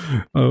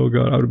 Oh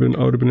god, I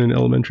would have been in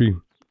elementary.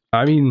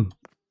 I mean,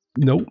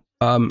 nope.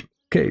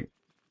 Okay.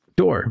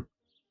 Door.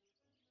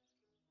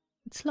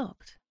 It's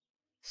locked.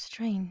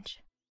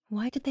 Strange.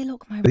 Why did they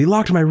lock my They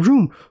locked my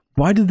room.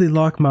 Why did they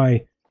lock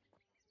my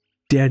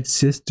dead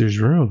sister's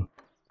room?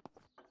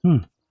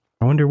 I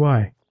wonder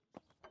why.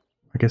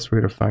 I guess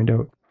we're gonna find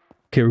out.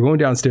 Okay, we're going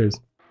downstairs.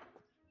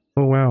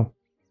 Oh wow.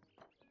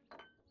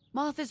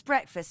 Martha's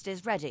breakfast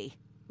is ready.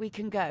 We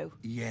can go.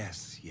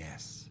 Yes.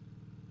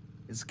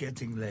 It's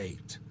getting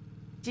late.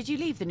 Did you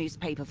leave the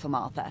newspaper for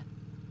Martha?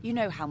 You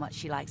know how much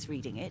she likes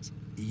reading it.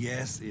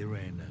 Yes,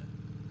 Irena.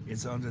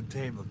 It's on the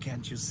table,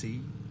 can't you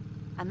see?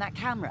 And that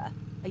camera,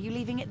 are you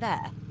leaving it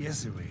there?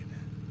 Yes, Irena.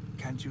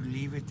 Can't you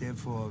leave it there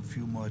for a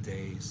few more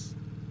days?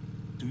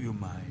 Do you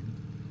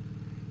mind?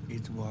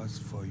 It was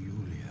for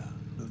Julia.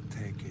 We'll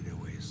take it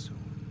away soon.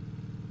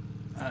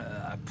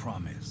 I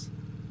promise.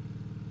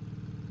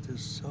 The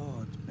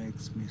thought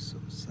makes me so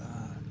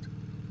sad.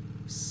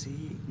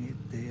 Seeing it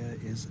there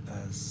is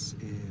as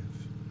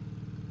if...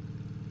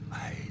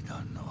 I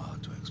don't know how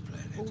to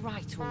explain it.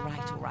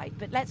 All right.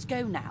 But let's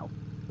go now.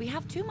 We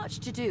have too much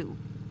to do.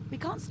 We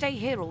can't stay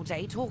here all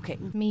day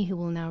talking. Me who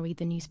will now read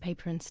the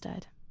newspaper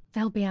instead.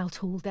 They'll be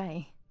out all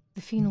day.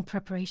 The funeral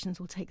preparations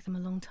will take them a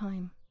long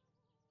time.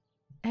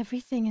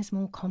 Everything is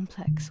more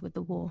complex with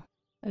the war.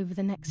 Over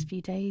the next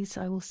few days,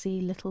 I will see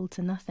little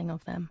to nothing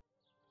of them.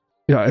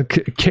 Yeah,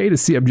 K to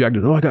see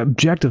objectives. Oh, I got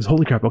objectives.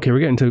 Holy crap. Okay, we're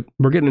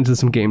getting into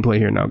some gameplay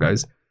here now,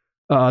 guys.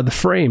 The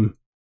frame.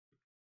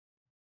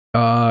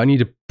 I need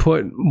to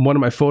put one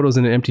of my photos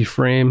in an empty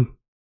frame.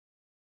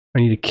 I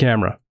need a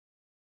camera.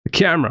 The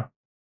camera.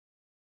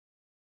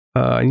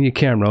 I need a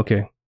camera.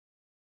 Okay.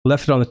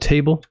 Left it on the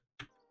table.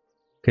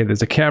 Okay,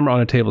 there's a camera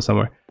on a table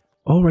somewhere.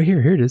 Oh, right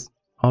here. Here it is.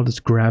 I'll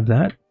just grab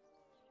that.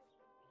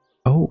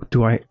 Oh,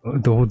 do I...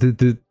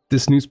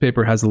 This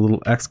newspaper has a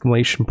little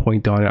exclamation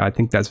point on it. I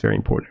think that's very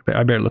important.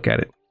 I better look at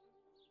it.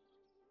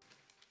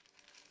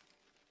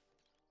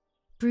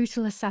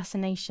 Brutal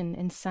assassination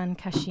in San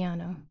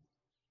Casciano.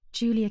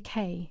 Julia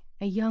Kay,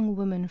 a young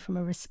woman from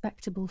a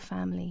respectable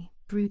family,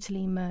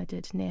 brutally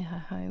murdered near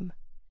her home.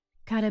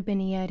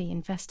 Carabinieri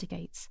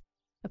investigates.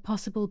 A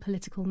possible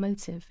political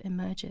motive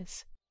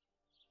emerges.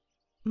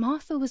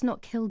 Martha was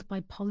not killed by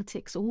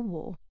politics or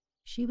war.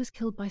 She was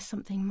killed by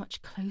something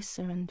much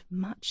closer and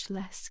much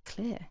less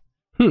clear.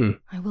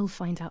 I will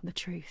find out the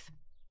truth.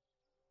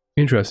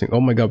 Interesting. Oh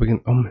my god, we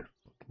can... Oh my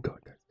god,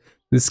 guys.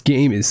 This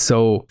game is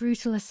so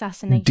brutal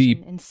assassination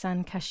deep in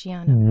San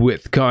Casciano.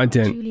 With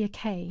content Julia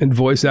Kay, and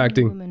voice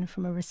acting. A woman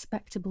from a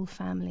respectable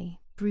family,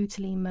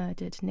 brutally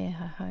murdered near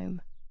her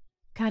home.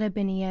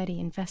 Carabinieri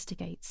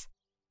investigates.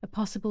 A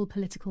possible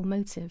political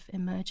motive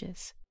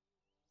emerges.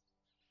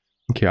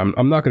 Okay,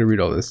 I'm not going to read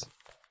all this.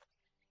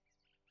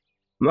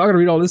 I'm not going to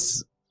read all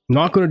this.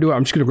 Not going to do it.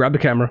 I'm just going to grab the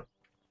camera.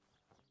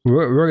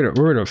 We're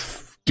gonna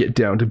get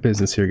down to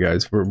business here,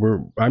 guys.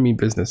 I mean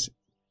business.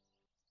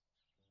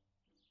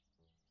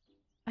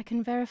 I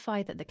can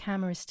verify that the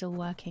camera is still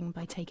working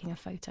by taking a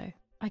photo.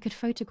 I could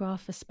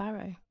photograph a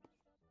sparrow.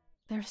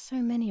 There are so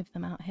many of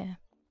them out here.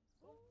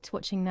 It's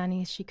watching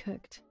Nanny as she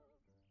cooked.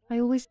 I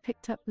always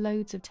picked up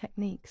loads of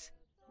techniques.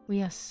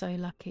 We are so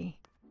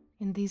lucky.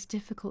 In these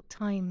difficult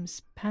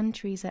times,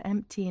 pantries are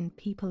empty and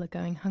people are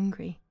going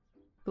hungry.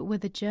 But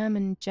with a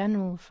German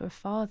general for a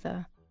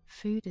father,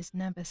 food is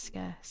never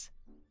scarce.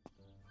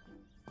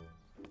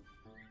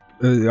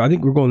 I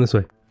think we're going this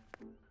way.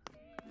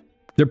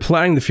 They're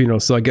planning the funeral,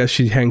 so I guess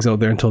she hangs out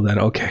there until then.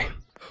 Okay.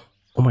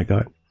 Oh my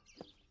god.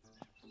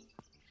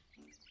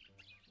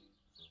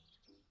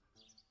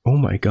 Oh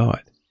my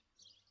god.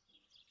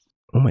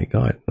 Oh my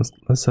god. Let's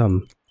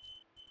turn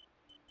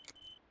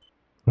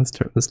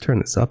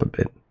this up a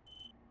bit.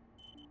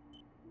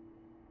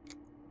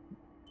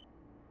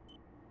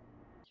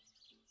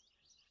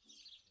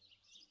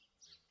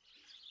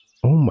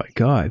 Oh my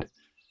god.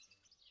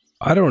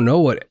 I don't know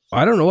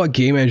what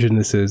game engine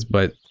this is,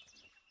 but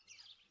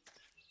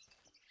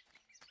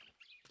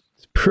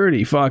it's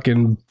pretty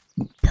fucking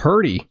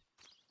purty.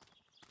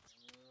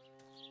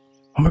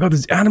 Oh my god,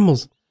 there's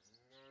animals.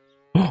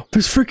 Oh,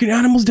 there's freaking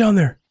animals down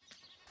there.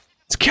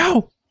 It's a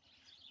cow.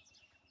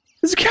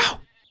 There's a cow.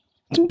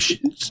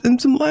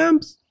 And some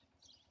lambs.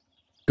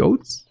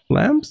 Goats?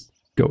 Lambs?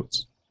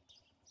 Goats.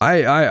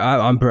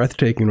 I'm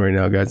breathtaking right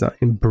now, guys.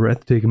 I'm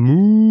breathtaking.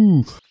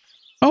 Moo.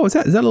 Oh, is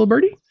that a little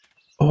birdie?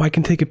 Oh, I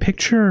can take a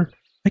picture.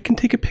 I can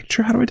take a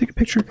picture. How do I take a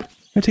picture?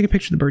 I take a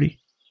picture of the birdie.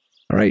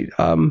 All right.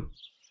 Gotta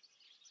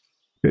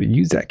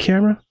use that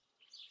camera.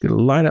 Gonna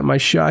line up my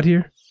shot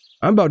here.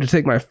 I'm about to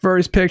take my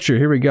first picture.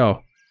 Here we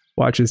go.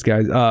 Watch this,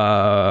 guys.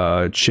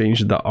 Change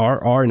the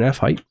R and F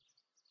height.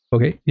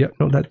 Okay. Yeah.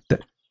 No, that. I'm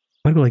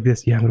gonna go like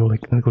this. Yeah. I'm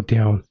gonna go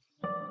down.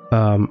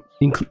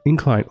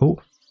 Incline.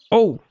 Oh.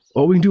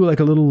 We can do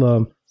like a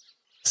little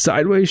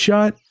sideways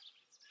shot.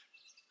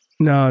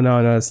 No.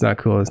 That's not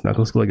cool. It's not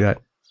cool. Let's go like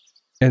that.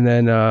 And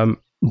then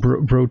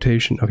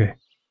rotation. Okay.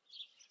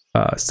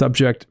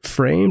 Subject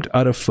framed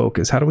out of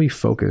focus. How do we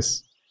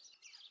focus?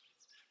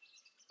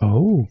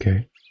 Oh,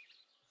 okay.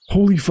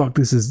 Holy fuck,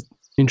 this is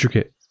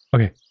intricate.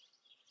 Okay.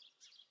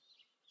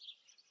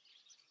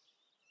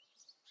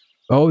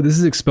 Oh, this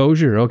is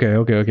exposure. Okay.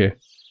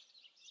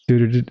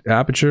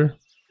 Aperture.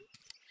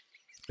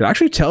 It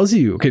actually tells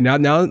you. Okay, now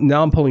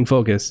I'm pulling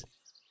focus.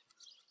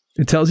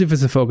 It tells you if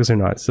it's a focus or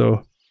not.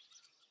 So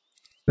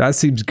that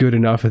seems good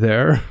enough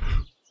there.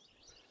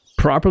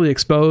 Properly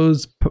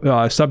exposed,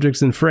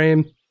 subjects in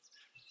frame.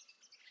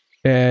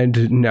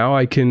 And now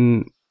I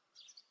can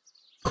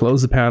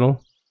close the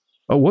panel.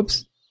 Oh,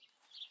 whoops.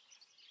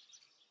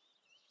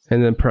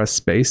 And then press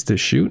space to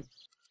shoot.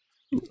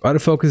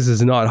 Autofocus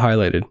is not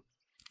highlighted.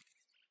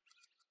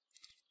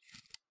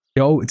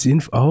 Oh, it's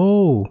in.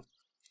 Oh,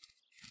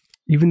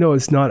 even though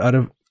it's not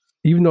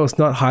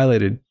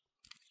highlighted,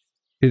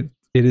 it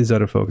is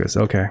out of focus.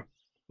 Okay,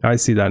 I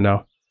see that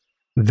now.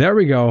 There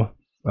we go.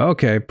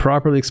 Okay,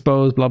 properly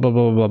exposed. Blah blah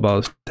blah blah blah.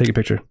 Let's take a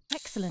picture.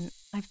 Excellent.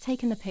 I've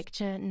taken the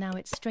picture. Now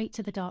it's straight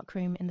to the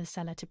darkroom in the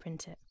cellar to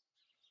print it.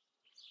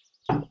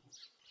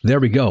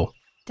 There we go.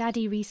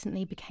 Daddy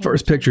recently became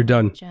first picture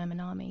done. The German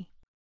army.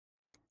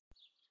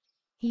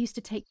 He used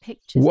to take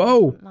pictures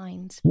Whoa! of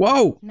lines.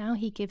 Whoa! Now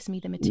he gives me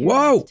the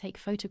material to take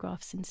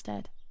photographs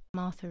instead.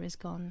 Martha is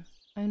gone.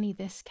 Only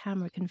this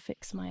camera can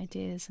fix my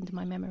ideas and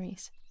my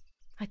memories.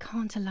 I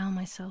can't allow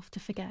myself to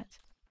forget.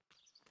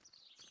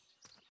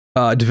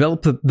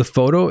 Develop the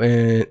photo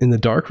in the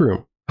dark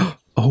room.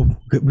 Oh,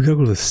 we gotta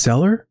go to the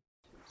cellar?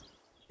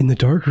 In the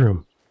dark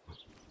room.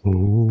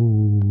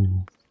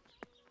 Ooh.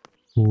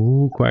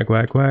 Ooh, quack,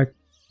 quack, quack.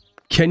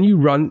 Can you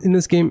run in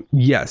this game?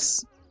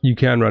 Yes, you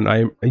can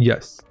run.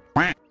 Yes.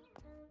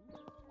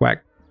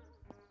 Quack.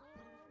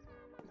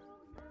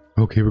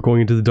 Okay, we're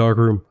going into the dark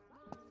room.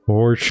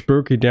 Oh, it's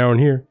spooky down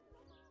here.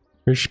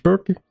 It's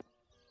spooky.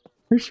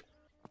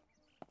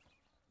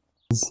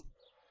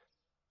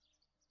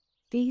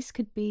 These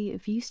could be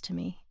of use to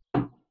me.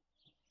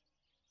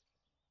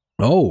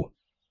 Oh.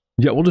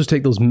 Yeah, we'll just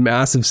take those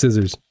massive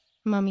scissors.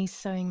 Mummy's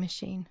sewing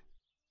machine.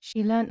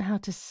 She learnt how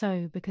to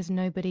sew because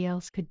nobody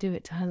else could do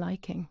it to her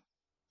liking.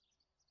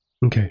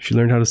 Okay, she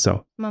learned how to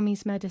sew.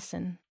 Mummy's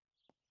medicine.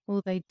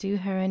 Will they do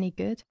her any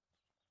good?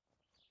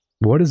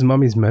 What is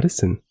Mummy's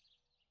medicine?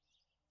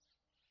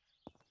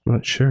 I'm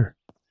not sure.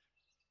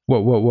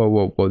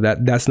 Whoa.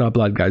 That's not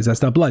blood, guys.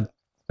 That's not blood.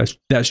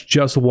 That's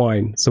just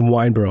wine. Some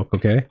wine broke,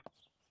 okay?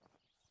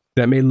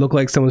 That may look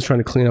like someone's trying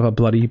to clean up a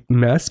bloody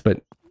mess,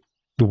 but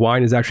the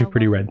wine is actually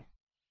pretty red.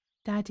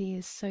 Daddy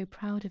is so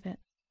proud of it.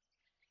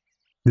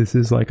 This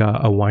is like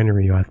a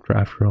winery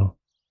after all.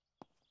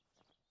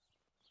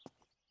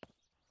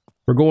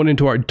 We're going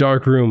into our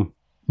dark room.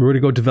 We're going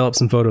to go develop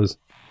some photos.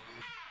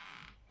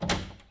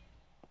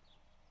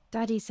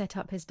 Daddy set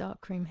up his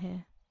darkroom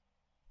here.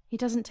 He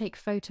doesn't take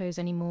photos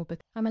anymore, but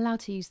I'm allowed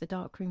to use the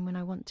darkroom when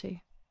I want to.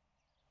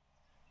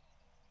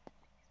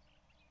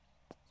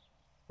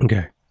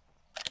 Okay.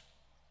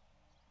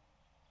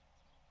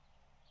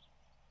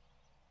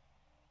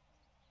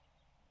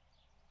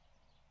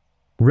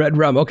 Red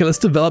rum. Okay, let's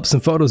develop some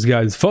photos,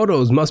 guys.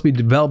 Photos must be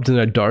developed in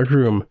a dark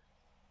room.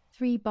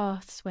 3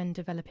 baths when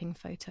developing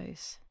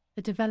photos.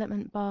 The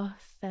development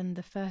bath, then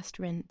the first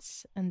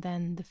rinse, and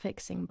then the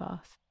fixing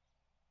bath.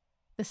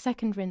 The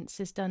second rinse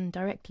is done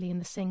directly in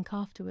the sink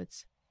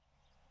afterwards.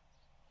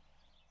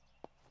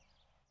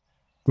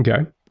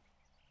 Okay.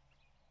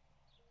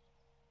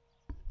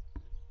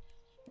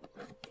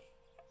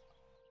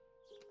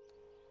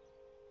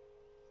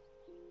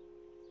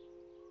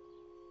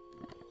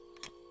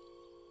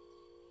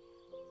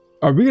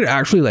 Are we gonna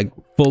actually like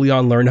fully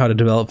on learn how to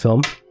develop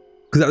film?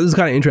 Because that is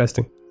kind of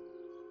interesting.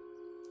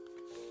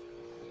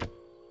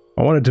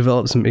 I want to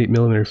develop some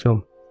 8mm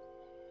film.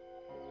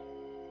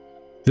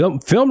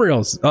 Film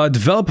reels.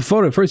 Develop a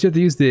photo. First, you have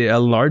to use the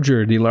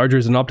enlarger. The enlarger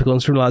is an optical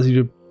instrument that allows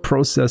you to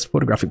process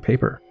photographic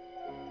paper.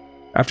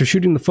 After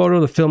shooting the photo,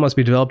 the film must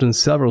be developed in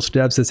several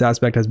steps. This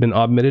aspect has been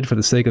omitted for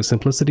the sake of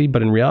simplicity,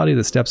 but in reality,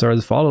 the steps are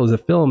as follows. The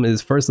film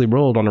is firstly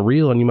rolled on a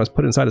reel, and you must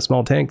put it inside a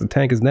small tank. The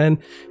tank is then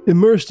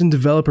immersed in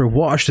developer,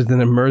 washed, and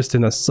then immersed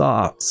in a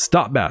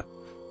stop bath.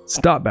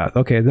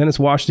 Okay, then it's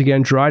washed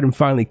again, dried, and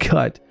finally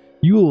cut.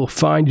 You will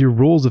find your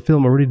rolls of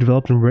film already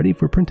developed and ready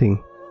for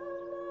printing.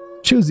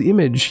 Choose the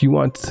image you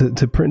want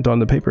to print on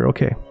the paper.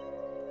 Okay.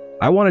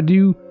 I want to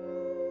do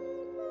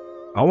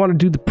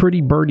the pretty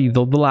birdie,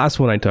 the last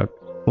one I took.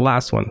 The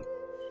last one.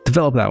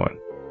 Develop that one.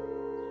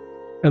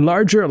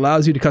 Enlarger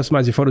allows you to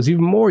customize your photos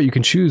even more. You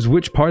can choose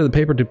which part of the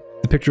paper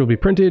the picture will be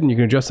printed, and you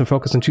can adjust and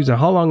focus and choose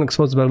how long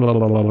exposed blah, blah,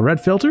 blah, blah, blah. Red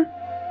filter.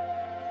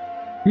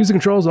 Use the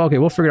controls. Okay,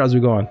 we'll figure it out as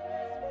we go on.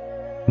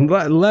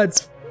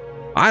 Let's.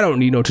 I don't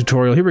need no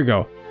tutorial. Here we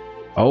go.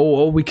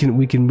 Oh, we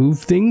can move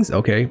things.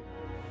 Okay.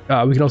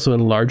 We can also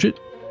enlarge it.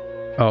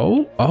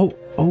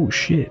 Oh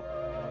shit.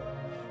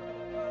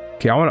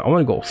 Okay, I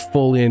want to go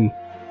full in,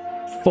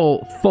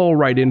 full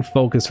right in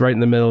focus right in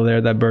the middle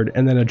there, that bird,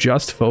 and then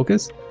adjust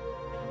focus.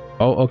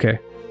 Oh, okay.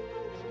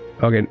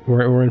 Okay,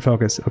 we're in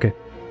focus. Okay,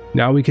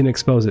 now we can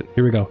expose it.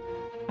 Here we go.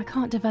 I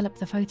can't develop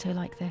the photo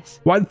like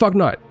this. Why the fuck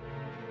not?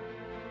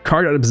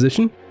 Card out of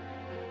position?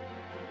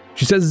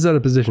 She says it's out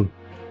of position.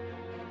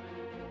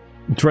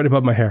 It's right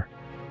above my hair.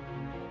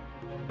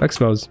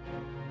 Expose.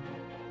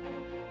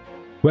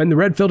 When the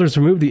red filter is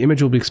removed, the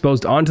image will be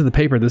exposed onto the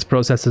paper. This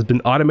process has been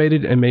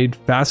automated and made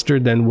faster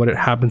than what it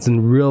happens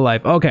in real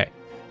life. Okay,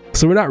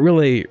 so we're not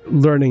really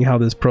learning how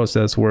this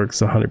process works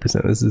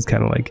 100%. This is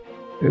kind of like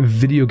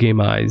video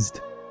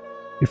gameized,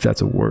 if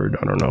that's a word.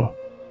 I don't know.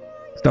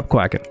 Stop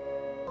quacking.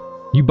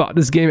 You bought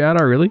this game,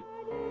 Anna? Really?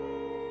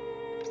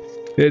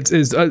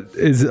 Is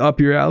it up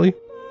your alley?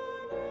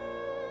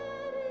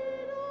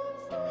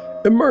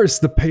 Immerse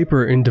the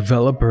paper in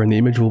developer and the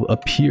image will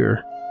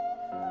appear.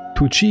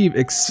 To achieve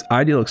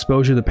ideal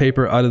exposure of the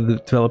paper out of the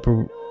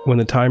developer when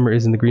the timer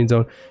is in the green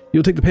zone,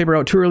 you'll take the paper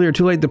out too early or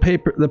too late. The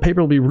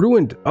paper will be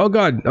ruined. Oh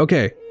god.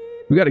 Okay,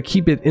 we got to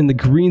keep it in the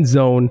green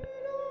zone.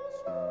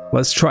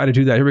 Let's try to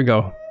do that. Here we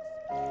go.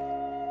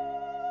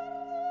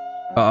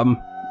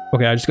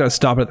 Okay, I just got to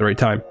stop it at the right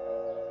time.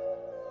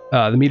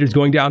 The meter's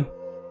going down.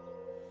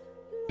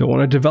 Don't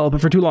want to develop it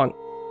for too long.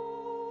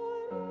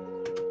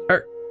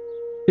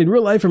 In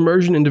real life,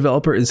 immersion in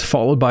developer is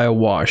followed by a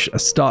wash, a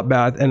stop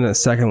bath, and a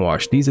second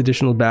wash. These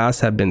additional baths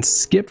have been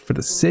skipped for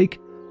the sake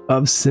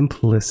of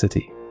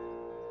simplicity.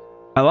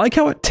 I like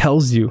how it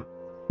tells you,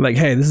 like,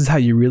 hey, this is how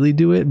you really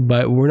do it,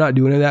 but we're not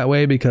doing it that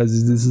way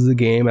because this is a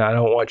game and I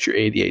don't want your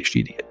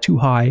ADHD to get too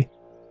high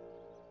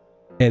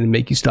and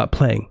make you stop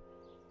playing.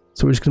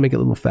 So we're just gonna make it a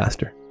little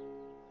faster.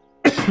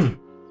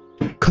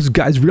 Because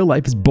guys, real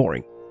life is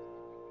boring.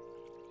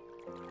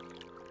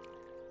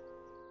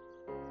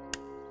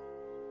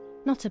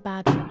 Not a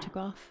bad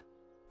photograph.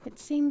 It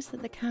seems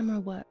that the camera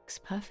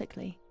works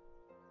perfectly.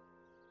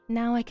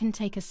 Now I can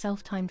take a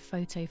self-timed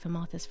photo for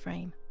Martha's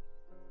frame.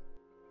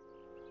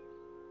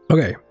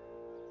 Okay.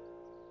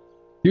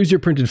 Here's your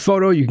printed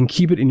photo. You can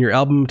keep it in your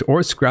album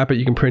or scrap it.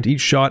 You can print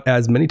each shot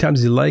as many times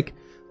as you like.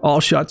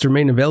 All shots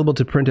remain available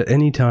to print at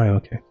any time.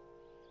 Okay.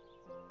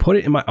 Put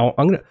it in my. I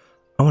want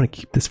to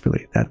keep this for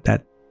later.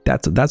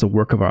 That's a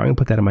work of art. I'm gonna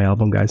put that in my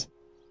album, guys.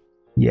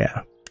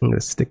 Yeah, I'm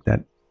gonna stick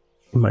that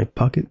in my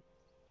pocket.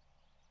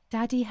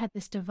 Daddy had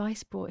this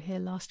device brought here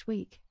last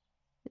week.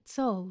 It's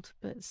old,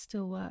 but it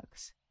still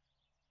works.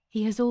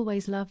 He has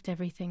always loved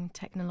everything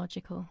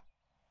technological.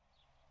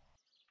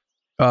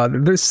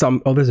 There's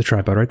some. Oh, there's a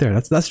tripod right there.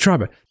 That's a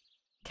tripod.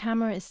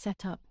 Camera is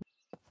set up.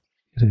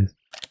 It is.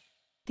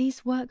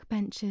 These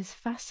workbenches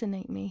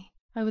fascinate me.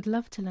 I would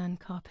love to learn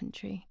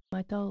carpentry.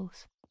 My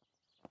dolls.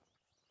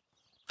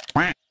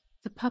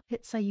 The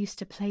puppets I used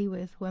to play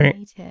with were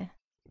made here.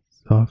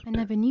 Soft. I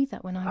never knew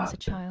that when I was a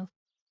child.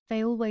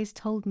 They always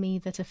told me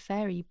that a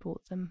fairy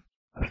brought them.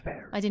 A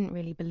fairy. I didn't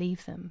really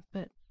believe them,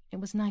 but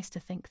it was nice to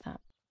think that.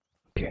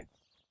 Okay.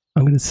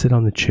 I'm gonna sit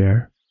on the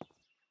chair,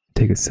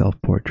 take a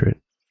self-portrait.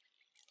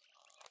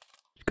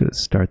 Just gonna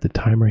start the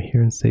timer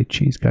here and say,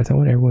 geez, guys, I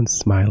want everyone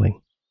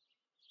smiling.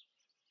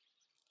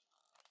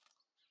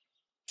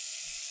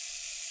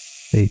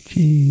 Say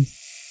cheese.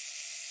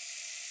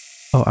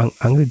 Oh,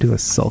 I'm gonna do a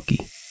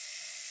sulky.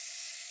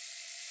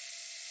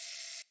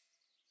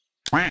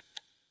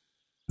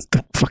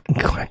 Stop fucking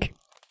quacking.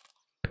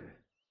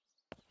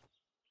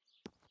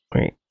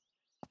 Wait.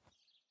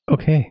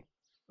 Okay.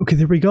 Okay,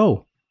 there we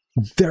go.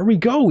 There we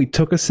go. We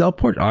took a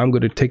self-portrait. I'm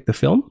going to take the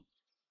film.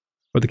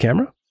 Or the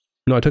camera?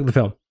 No, I took the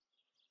film.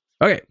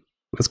 Okay.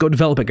 Let's go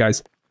develop it,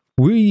 guys.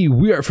 We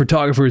are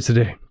photographers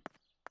today.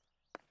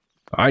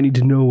 I need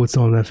to know what's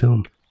on that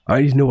film.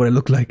 I need to know what I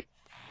look like.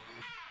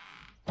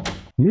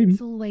 Maybe.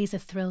 It's always a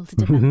thrill to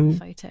develop a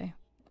photo.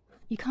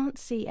 You can't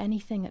see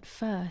anything at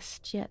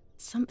first, yet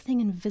something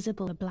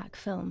invisible, a black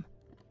film,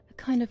 a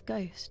kind of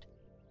ghost.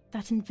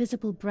 That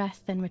invisible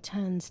breath then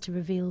returns to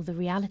reveal the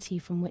reality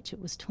from which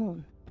it was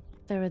torn.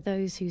 There are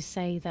those who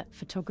say that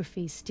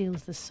photography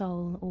steals the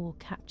soul or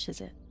captures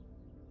it.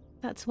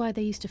 That's why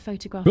they used to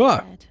photograph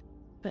dead.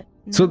 But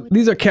so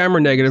these are camera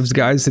negatives,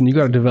 guys, and you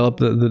got to develop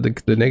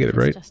the negative,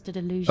 right?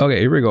 Okay,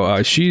 here we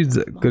go. She's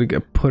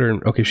gonna put her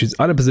in. Okay, she's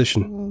out of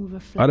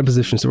position. Out of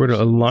position. So we're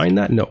gonna align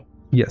that. No.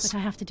 Yes. But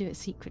I have to do it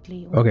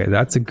secretly. Okay,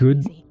 that's a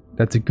good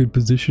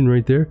position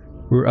right there.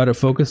 We're out of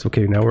focus.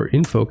 Okay, now we're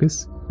in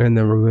focus, and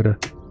then we're gonna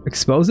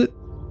expose it.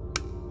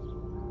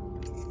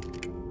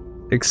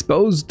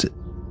 exposed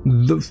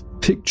the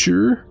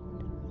picture.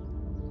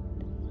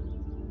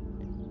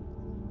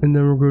 And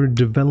then we're going to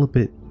develop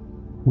it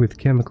with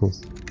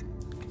chemicals.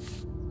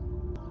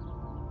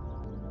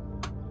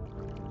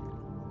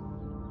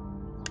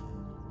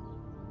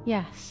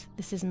 Yes,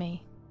 this is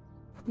me.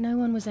 No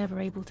one was ever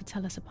able to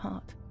tell us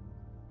apart.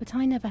 But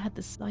I never had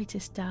the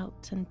slightest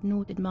doubt, and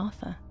nor did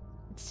Martha.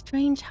 It's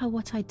strange how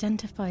what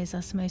identifies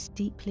us most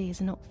deeply is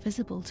not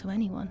visible to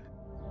anyone.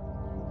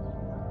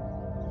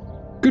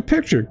 Good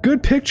picture,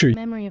 good picture. The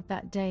memory of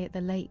that day at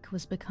the lake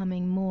was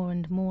becoming more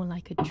and more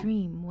like a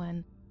dream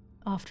when,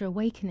 after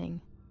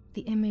awakening,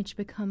 the image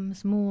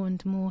becomes more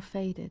and more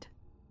faded.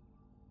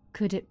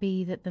 Could it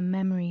be that the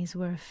memories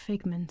were a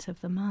figment of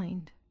the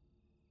mind?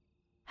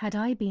 Had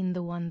I been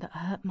the one that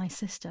hurt my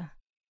sister?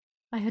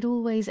 I had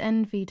always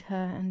envied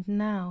her, and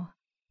now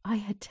I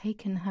had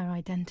taken her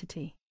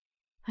identity.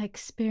 I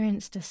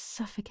experienced a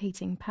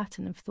suffocating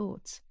pattern of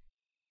thoughts.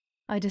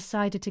 I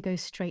decided to go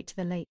straight to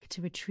the lake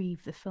to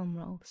retrieve the film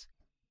rolls.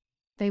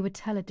 They would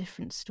tell a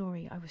different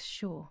story, I was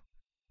sure.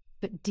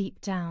 But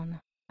deep down,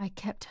 I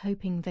kept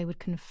hoping they would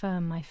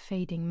confirm my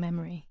fading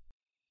memory.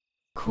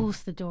 Of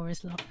course the door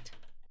is locked.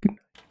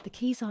 The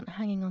keys aren't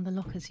hanging on the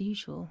lock as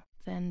usual,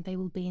 then they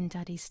will be in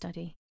Daddy's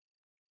study.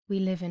 We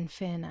live in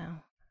fear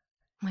now.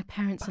 My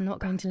parents are not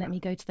going to let me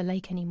go to the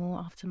lake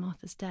anymore after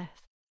Martha's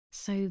death.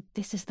 So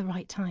this is the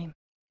right time.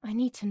 I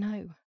need to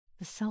know.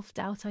 The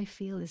self-doubt I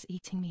feel is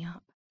eating me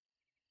up.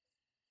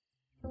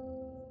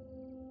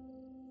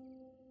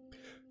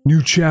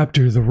 New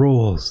chapter, the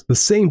rolls. The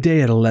same day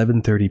at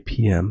 11:30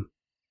 p.m.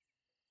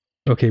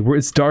 Okay,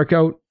 it's dark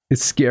out.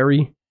 It's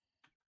scary.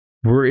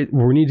 We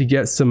need to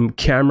get some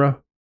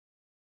camera.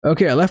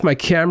 Okay, I left my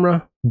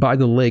camera by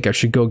the lake. I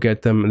should go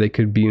get them. They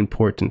could be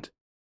important.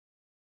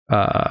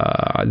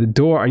 The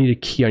door, I need a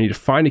key. I need to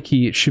find a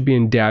key. It should be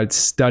in Dad's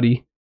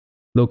study,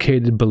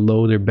 located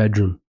below their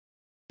bedroom.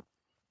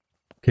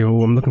 Okay,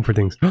 well, I'm looking for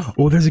things.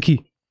 Oh, there's a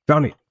key.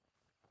 Found it.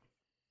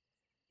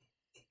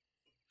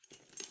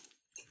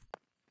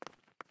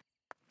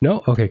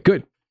 No? Okay,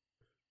 good.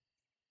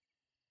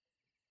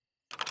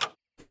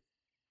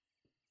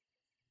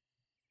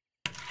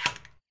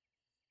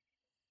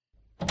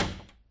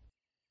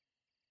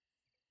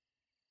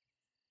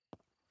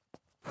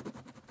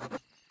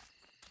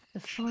 The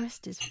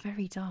forest is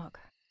very dark.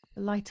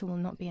 The lighter will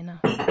not be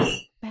enough.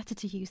 Better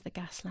to use the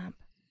gas lamp.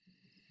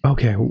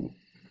 Okay,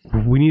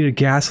 we need a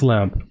gas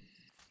lamp.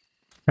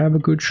 Have a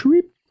good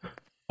sleep.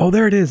 Oh,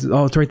 there it is.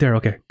 Oh, it's right there.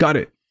 Okay, got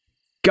it.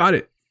 Got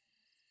it.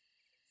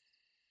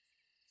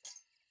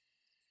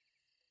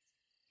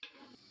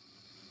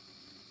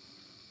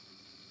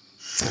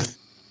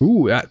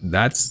 Ooh,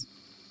 that's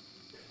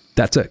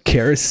a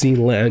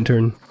kerosene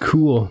lantern.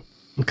 Cool.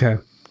 Okay.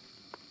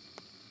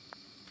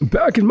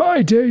 Back in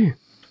my day,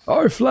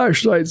 our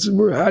flashlights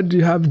had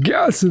to have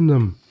gas in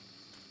them.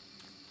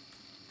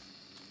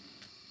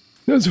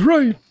 That's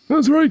right,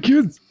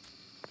 kids.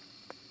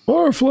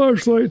 Our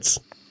flashlights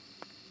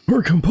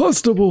were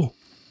combustible.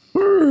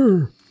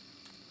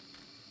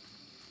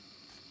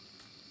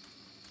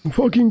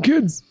 Fucking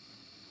kids,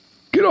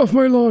 get off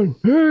my lawn.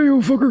 Hey,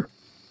 you fucker.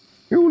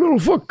 You little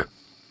fuck.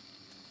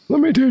 Let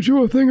me teach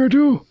you a thing or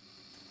two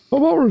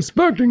about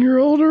respecting your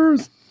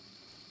elders.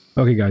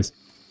 Okay, guys,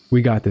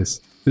 we got this.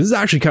 This is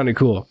actually kind of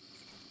cool.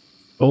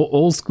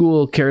 Old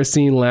school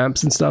kerosene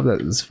lamps and stuff.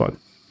 That is fun.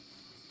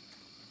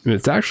 And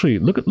it's actually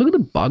look at the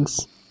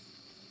bugs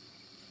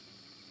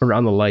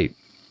around the light.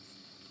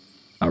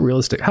 How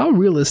realistic? How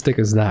realistic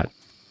is that?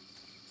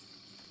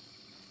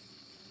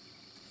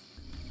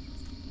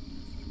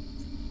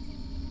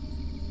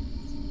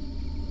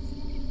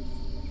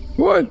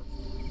 What?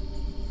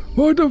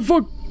 What the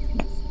fuck?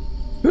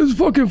 This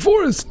fucking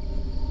forest.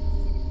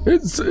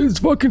 It's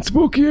fucking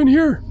spooky in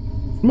here.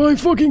 My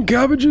fucking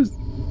cabbages.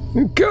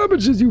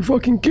 Cabbages, you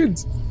fucking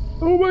kids.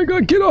 Oh my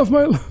god, get off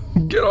my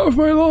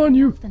lawn,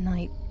 you. The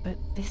night, but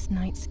this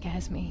night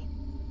scares me.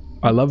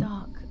 I love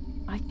dark.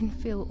 I can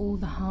feel all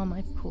the harm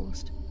I've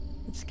caused.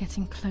 It's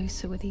getting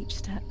closer with each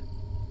step.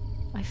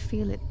 I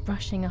feel it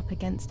brushing up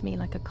against me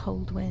like a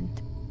cold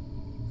wind.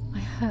 I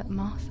hurt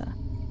Martha.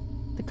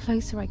 The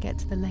closer I get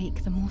to the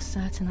lake, the more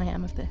certain I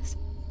am of this.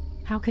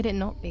 How could it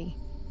not be?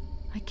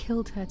 I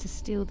killed her to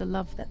steal the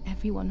love that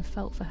everyone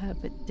felt for her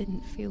but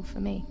didn't feel for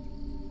me.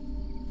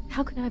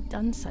 How could I have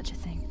done such a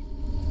thing?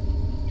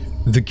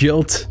 The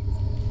guilt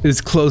is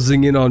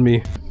closing in on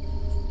me.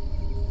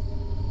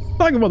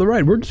 Talking about the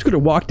ride, we're just gonna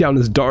walk down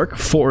this dark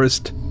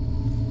forest.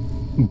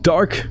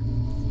 Dark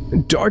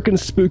and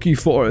spooky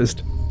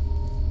forest.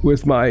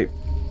 With my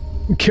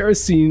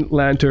kerosene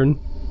lantern.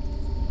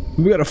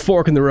 We got a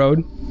fork in the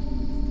road.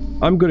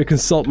 I'm gonna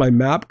consult my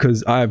map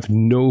because I have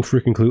no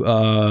freaking clue.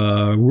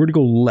 We're gonna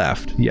go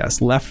left.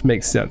 Yes, left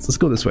makes sense. Let's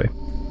go this way.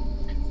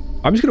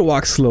 I'm just gonna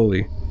walk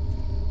slowly.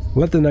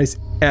 Let the nice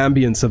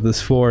ambience of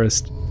this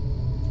forest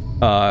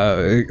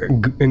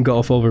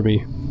engulf over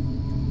me.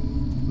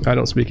 I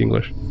don't speak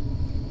English.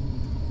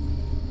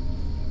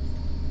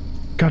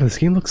 God, this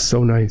game looks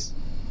so nice.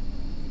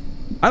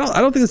 I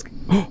don't think this.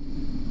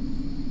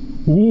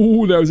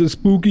 Oh, that was a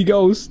spooky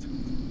ghost.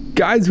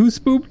 Guys, who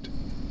spooked?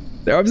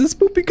 There was a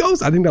spoopy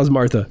ghost. I think that was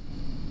Martha.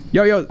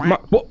 Yo,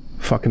 whoa.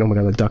 Fucking, oh my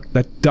god,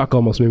 that duck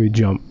almost made me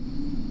jump.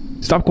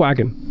 Stop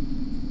quacking.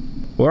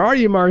 Where are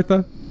you,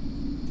 Martha?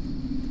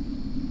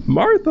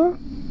 Martha?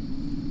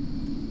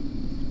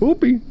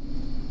 Spoopy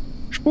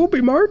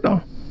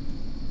Martha.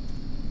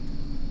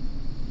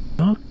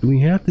 Oh, do we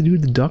have to do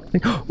the duck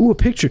thing? Ooh, a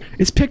picture.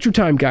 It's picture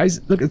time,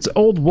 guys. Look, it's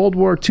old World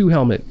War II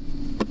helmet.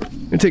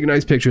 I'm gonna take a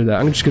nice picture of that.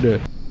 I'm just gonna...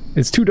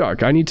 It's too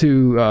dark. I need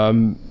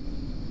to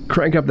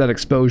crank up that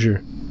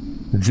exposure.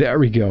 There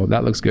we go.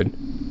 That looks good.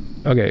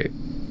 Okay.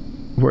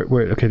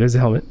 Wait. Okay, there's the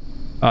helmet.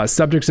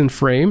 Subjects in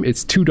frame.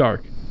 It's too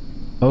dark.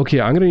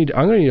 Okay, I'm gonna need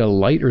a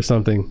light or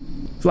something.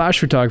 Flash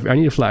photography. I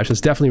need a flash.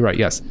 That's definitely right.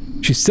 Yes.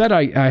 She said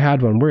I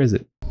had one. Where is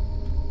it?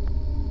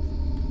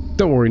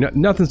 Don't worry.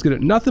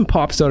 Nothing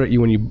pops out at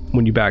you when you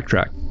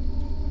backtrack.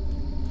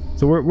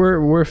 So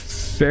we're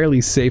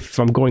fairly safe if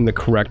I'm going the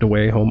correct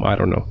way home. I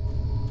don't know.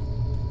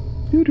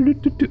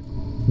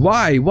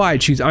 Why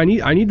cheese? I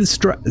need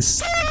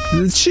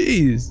the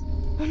cheese.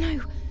 Oh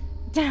no!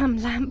 Damn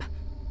lamp.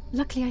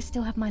 Luckily, I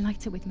still have my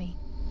lighter with me.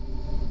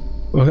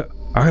 Okay,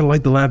 I gotta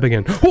light the lamp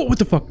again. Oh, what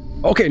the fuck?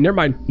 Okay, never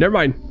mind.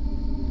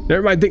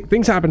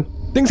 Things happen.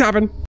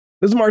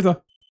 This is Martha.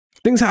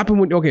 Things happen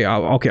when... Okay,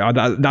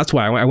 that's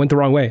why I went the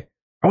wrong way.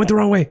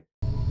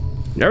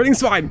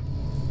 Everything's fine.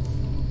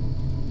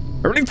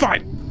 Am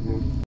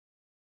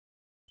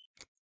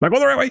I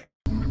going the right way?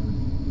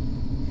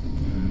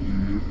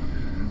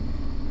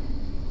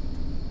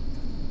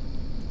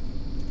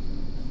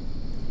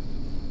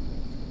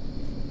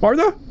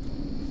 Martha?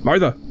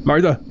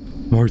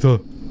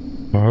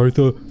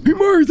 Hey,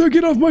 Martha,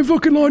 get off my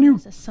fucking lawn, you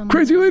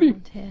crazy lady!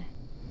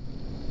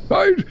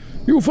 Hide,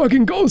 you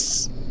fucking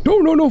ghosts!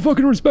 No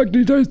fucking respect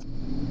these days.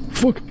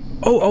 Fuck.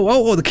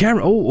 Oh, the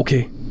camera. Oh,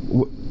 okay.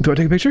 Do I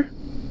take a picture?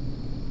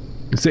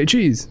 Say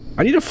cheese.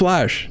 I need a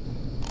flash.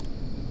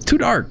 It's too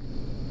dark.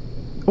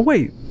 Oh,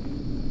 wait.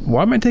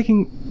 Why am I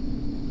taking...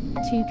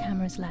 2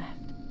 cameras left.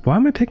 Why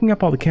am I picking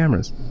up all the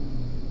cameras?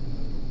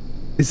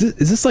 Is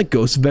this like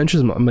Ghost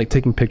Adventures? I'm like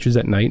taking pictures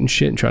at night and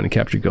shit and trying to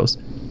capture ghosts.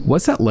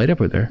 What's that light up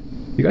there?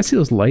 You guys see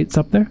those lights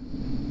up there?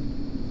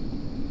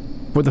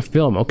 For the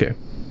film, okay.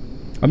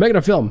 I'm making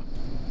a film.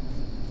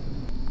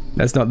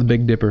 That's not the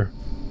Big Dipper.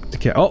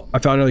 Oh, I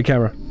found another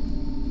camera.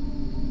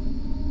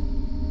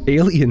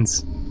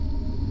 Aliens.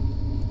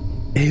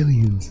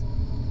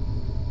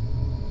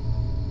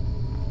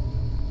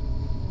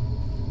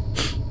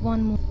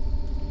 One more.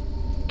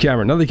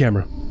 Camera, another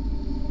camera.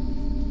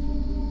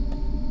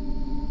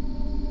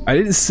 I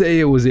didn't say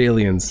it was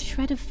aliens. A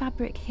shred of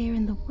fabric here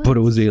in the woods. But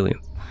it was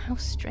aliens. How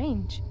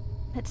strange.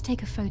 Let's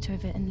take a photo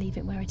of it and leave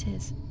it where it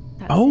is.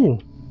 That's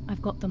it.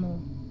 I've got them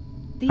all.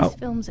 These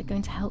films are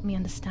going to help me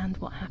understand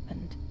what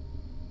happened.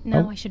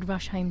 Now I should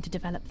rush home to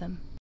develop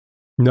them.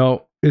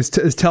 No, it's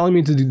telling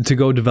me to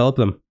go develop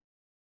them.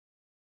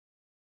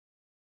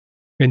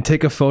 And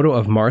take a photo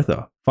of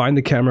Martha. Find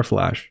the camera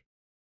flash.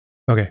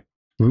 Okay.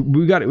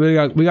 We got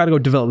to go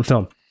develop the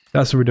film.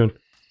 That's what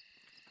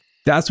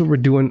we're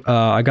doing.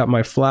 I got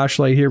my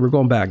flashlight here. We're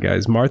going back,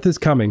 guys. Martha's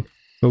coming.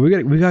 But we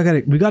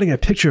gotta get a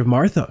picture of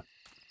Martha.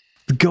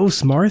 The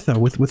ghost Martha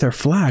with her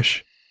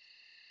flash.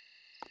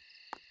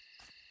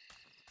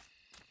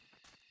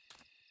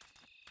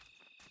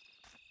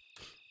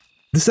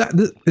 Is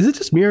it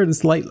just me or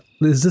this light?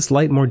 Is this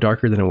light more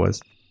darker than it was?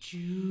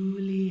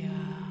 Julia.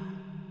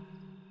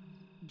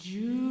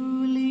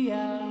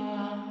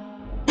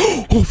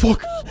 Oh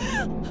fuck!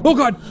 Oh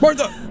god,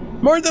 Martha,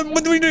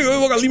 what do we do?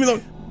 Oh god, leave me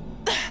alone.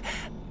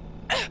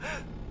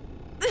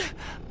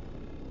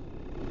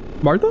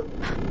 Martha?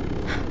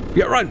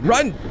 Yeah, run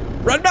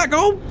back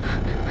home!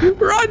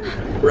 Run!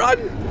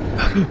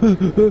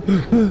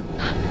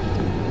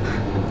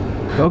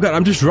 Oh god,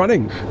 I'm just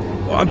running.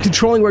 I'm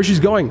controlling where she's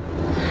going.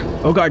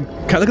 Oh god,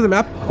 can I look at the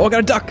map? Oh, I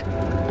got a duck!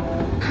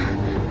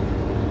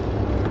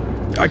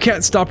 I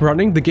can't stop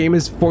running. The game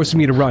is forcing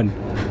me to run.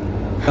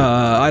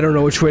 I don't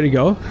know which way to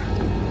go.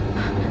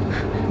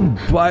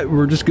 But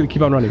we're just gonna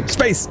keep on running.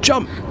 Space!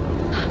 Jump!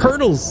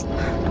 Hurdles!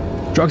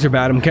 Drugs are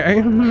bad,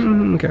 okay?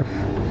 Okay.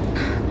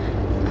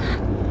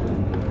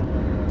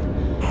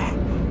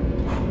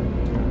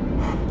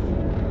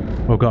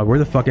 Oh god, where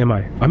the fuck am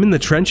I? I'm in the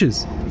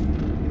trenches.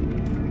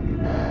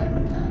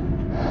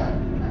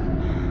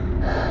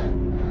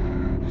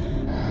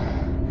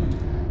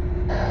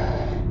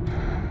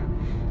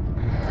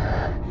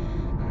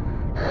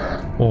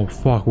 Oh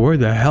fuck, where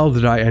the hell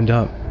did I end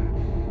up?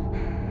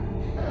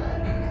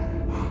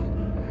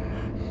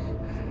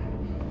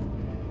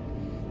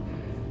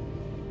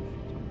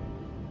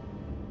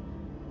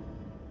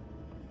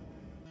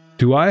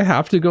 Do I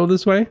have to go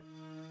this way?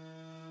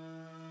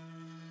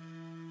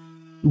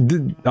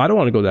 I don't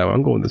want to go that way.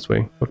 I'm going this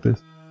way. Fuck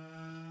this.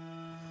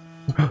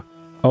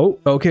 Oh,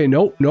 okay.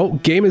 No.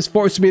 Game is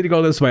forcing me to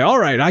go this way. All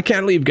right, I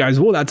can't leave, guys.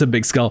 Whoa, that's a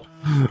big skull.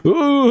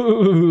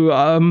 Ooh,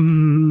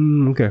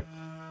 okay.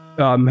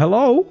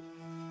 Hello?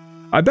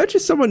 I bet you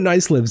someone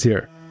nice lives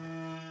here.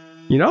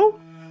 You know?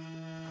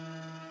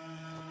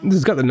 This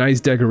has got the nice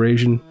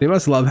decoration. They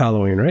must love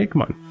Halloween, right?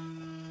 Come on.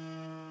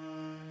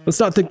 Let's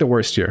not think the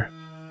worst here.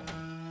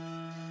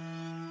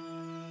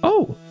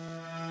 Oh.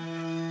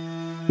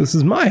 This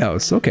is my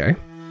house. Okay.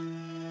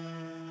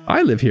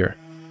 I live here.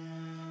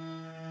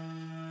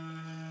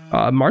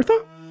 Martha?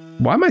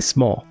 Why am I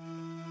small?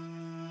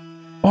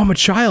 Oh, I'm a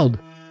child.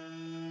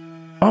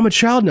 Oh, I'm a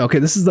child now. Okay,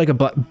 this is like a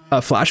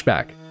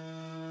flashback.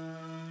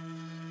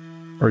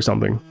 Or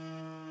something.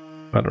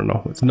 I don't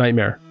know. It's a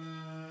nightmare.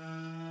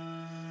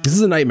 This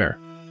is a nightmare.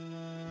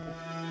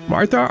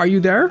 Martha, are you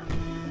there?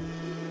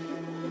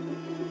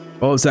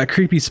 Oh, it's that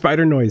creepy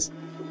spider noise.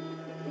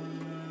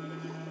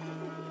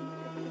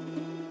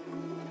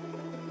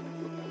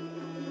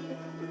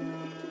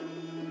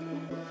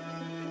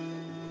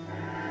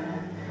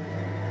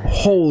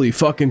 Holy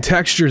fucking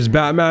textures,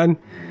 Batman.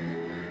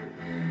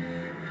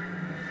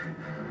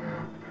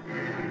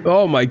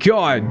 Oh my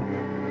god.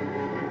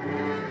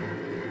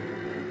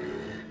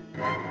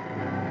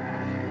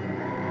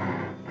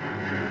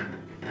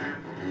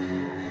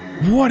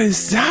 What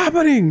is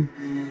happening?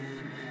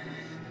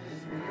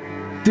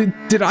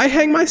 Did I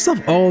hang myself?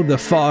 Oh, the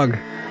fog.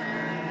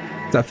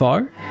 Is that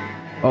fog?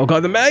 Oh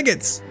god, the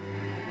maggots.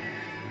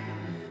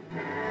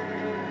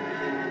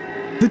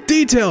 The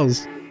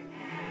details.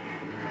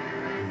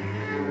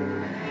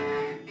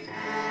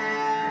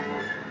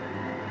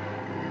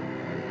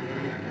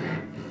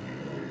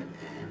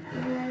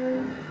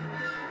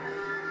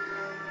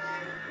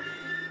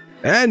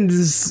 And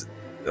this,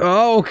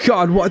 oh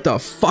god, what the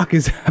fuck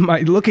am I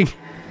looking?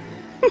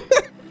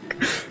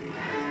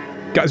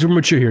 Guys, we're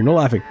mature here, no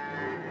laughing.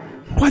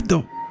 What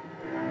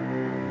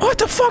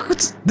the fuck?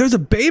 There's a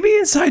baby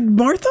inside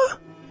Martha?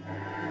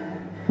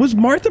 Was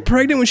Martha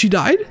pregnant when she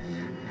died?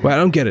 Wait, I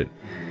don't get it.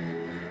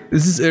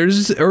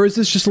 Or is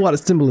this just a lot of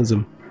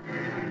symbolism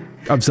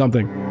of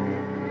something?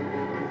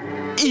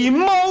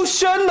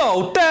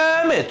 Emotional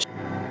damage.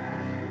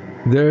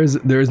 There's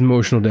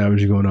emotional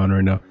damage going on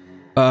right now.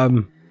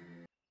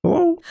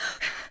 Hello?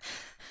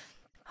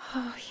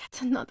 Oh,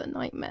 yet another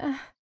nightmare.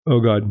 Oh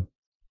god.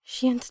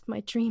 She entered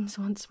my dreams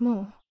once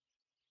more.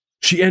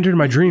 She entered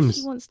my dreams.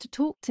 She wants to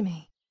talk to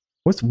me.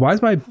 Why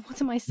is my What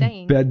am I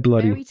saying? bed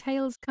bloody? Fairy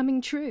tales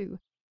coming true.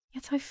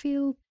 Yet I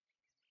feel...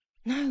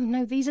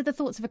 No, these are the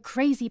thoughts of a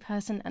crazy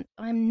person, and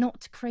I'm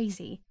not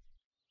crazy.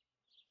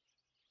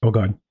 Oh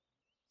god.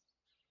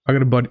 I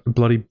got a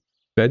bloody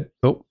bed.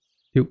 Oh,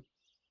 ew.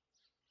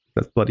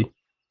 That's bloody.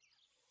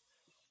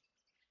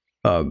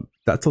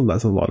 That's a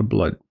lot of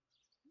blood.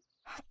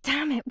 Oh,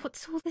 damn it,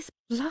 what's all this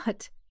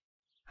blood?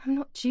 I'm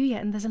not due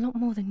yet, and there's a lot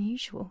more than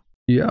usual.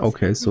 Yeah,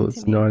 okay, so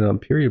it's not on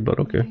period blood,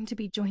 okay. I'm going to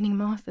be joining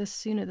Martha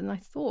sooner than I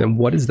thought. Then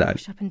what is that?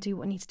 Push up and do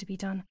what needs to be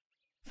done.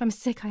 If I'm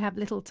sick, I have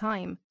little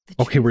time.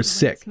 Okay, we're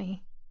sick.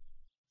 Me.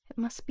 It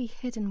must be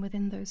hidden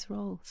within those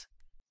roles.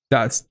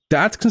 That's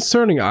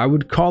concerning. I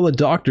would call a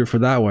doctor for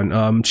that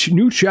one.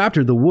 New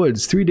chapter, The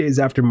Woods, 3 days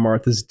after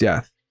Martha's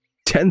death.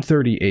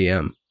 10:30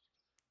 a.m.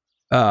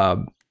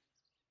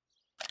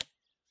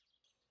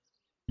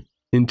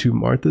 Into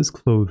Martha's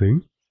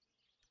clothing.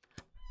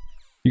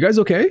 You guys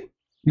okay?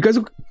 You guys,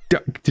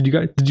 did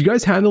you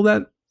guys handle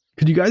that?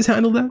 Could you guys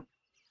handle that?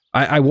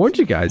 I warned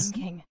you guys.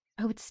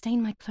 I would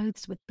stain my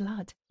clothes with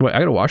blood. Wait, I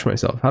gotta wash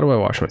myself. How do I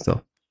wash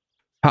myself?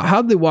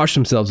 How did they wash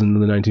themselves in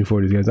the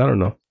 1940s, guys? I don't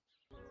know.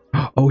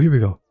 Oh, here we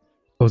go.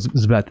 Oh,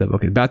 it's a bathtub.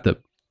 Okay, bathtub.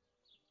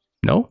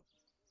 No?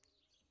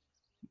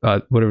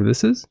 Whatever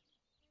this is?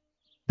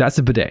 That's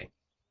a bidet.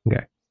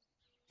 Okay.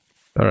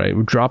 Alright,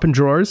 we're dropping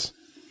drawers.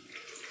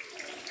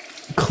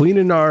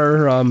 Cleaning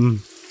our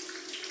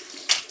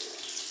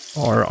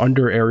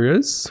under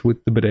areas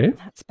with the bidet.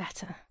 That's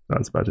better.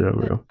 That's better. There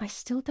we go. I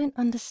still don't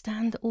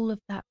understand all of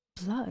that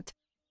blood.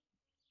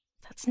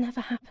 That's never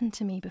happened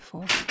to me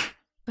before.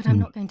 But I'm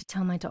not going to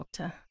tell my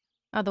doctor.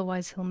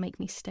 Otherwise, he'll make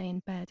me stay in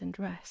bed and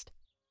rest.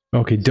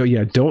 Okay,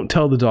 don't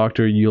tell the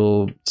doctor.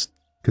 He'll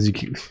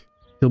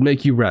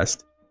make you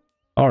rest.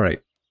 All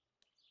right.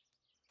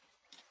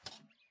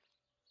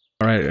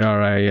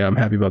 I'm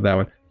happy about that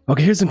one.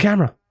 Okay, here's some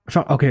camera.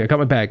 I got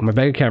my bag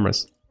of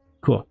cameras.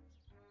 Cool.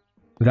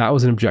 That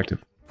was an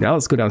objective. Now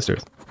let's go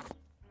downstairs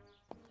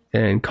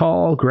and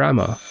call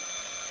Grandma.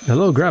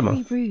 Hello, Grandma.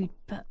 Very rude,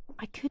 but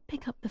I could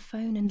pick up the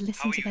phone and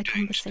listen to their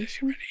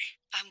conversation.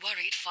 I'm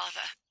worried,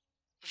 Father.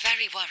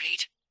 Very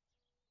worried.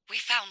 We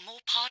found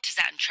more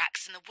partisan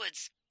tracks in the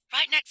woods,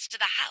 right next to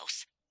the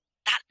house.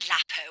 That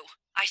Lapo,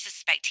 I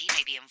suspect he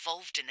may be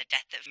involved in the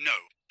death of...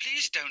 No,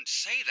 please don't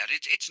say that.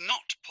 It's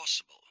not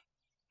possible.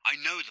 I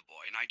know the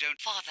boy and I don't...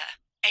 Father,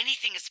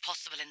 anything is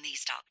possible in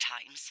these dark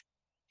times.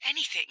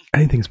 Anything.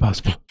 Anything's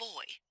possible. That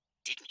boy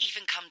didn't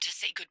even come to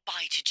say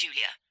goodbye to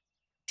Julia.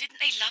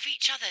 Didn't they love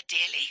each other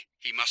dearly?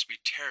 He must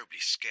be terribly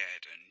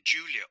scared, and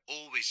Julia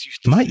always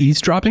used to... Am I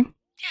eavesdropping?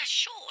 Yeah,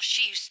 sure,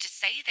 she used to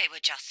say they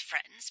were just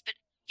friends, but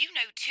you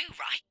know too,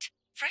 right?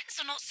 Friends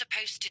are not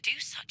supposed to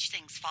do such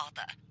things,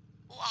 Father.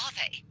 Or are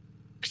they?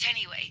 But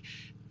anyway,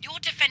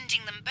 you're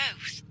defending them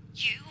both.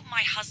 You,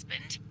 my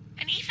husband,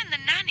 and even the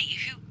nanny,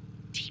 who,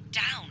 deep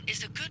down,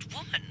 is a good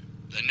woman.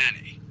 The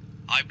nanny?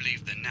 I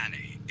believe the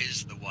nanny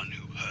is the one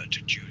who hurt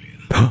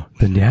Julia.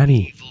 The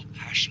nanny. Evil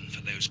passion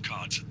for those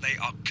cards. They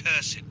are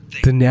cursed things.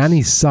 things. The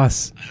nanny's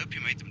sus. I hope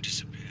you made them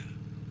disappear.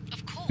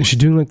 Of course. Is she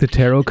doing like the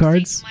tarot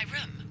cards? My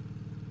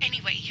room.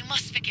 Anyway, you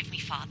must forgive me,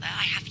 Father.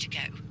 I have to go.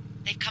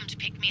 They've come to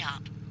pick me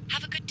up.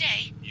 Have a good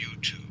day. You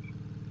too.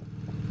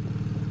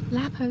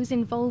 Lapo's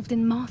involved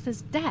in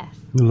Martha's death.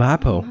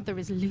 Lapo. My mother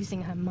is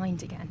losing her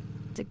mind again.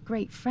 It's a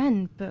great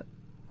friend, but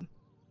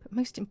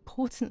most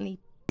importantly,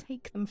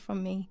 take them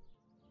from me.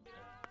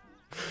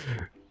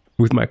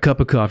 With my cup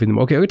of coffee.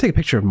 Okay, I'm gonna take a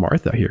picture of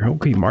Martha here.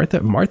 Okay,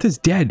 Martha's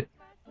dead.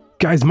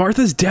 Guys,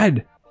 Martha's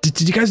dead.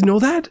 Did you guys know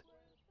that?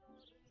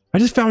 I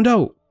just found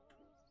out.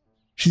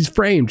 She's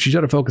framed. She's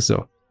out of focus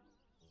though.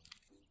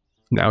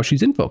 Now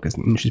she's in focus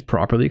and she's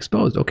properly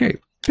exposed. Okay,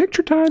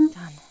 picture time.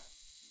 Done.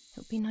 It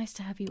would be nice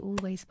to have you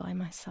always by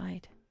my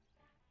side,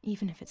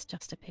 even if it's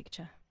just a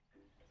picture.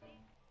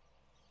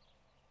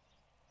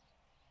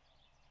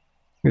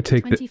 I'm gonna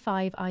take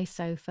 25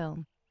 ISO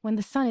film. When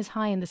the sun is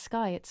high in the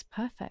sky, it's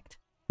perfect.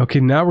 Okay,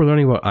 now we're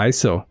learning about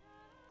ISO.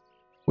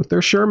 With their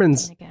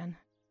Shermans. And again,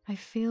 I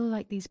feel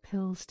like these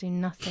pills do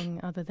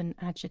nothing other than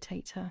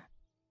agitate her.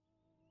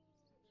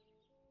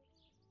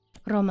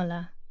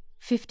 Romola,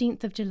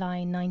 15th of July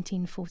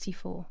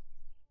 1944.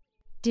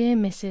 Dear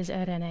Mrs.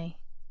 Irene,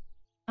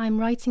 I'm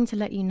writing to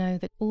let you know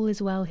that all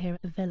is well here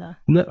at the villa.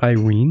 Isn't that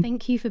Irene?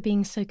 Thank you for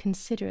being so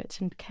considerate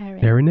and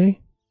caring. Irene?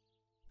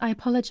 I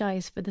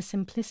apologize for the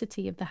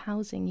simplicity of the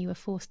housing you were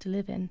forced to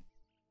live in.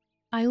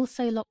 I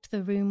also locked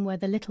the room where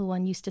the little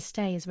one used to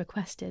stay as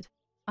requested.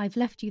 I've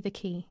left you the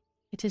key.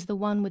 It is the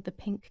one with the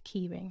pink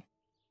keyring.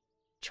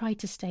 Try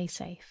to stay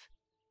safe.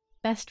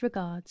 Best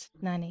regards,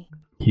 Nanny.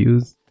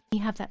 Hughes.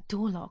 You have that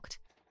door locked.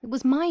 It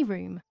was my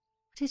room.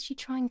 What is she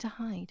trying to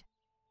hide?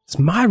 It's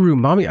my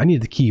room, Mommy. I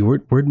need the key.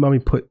 Where'd Mommy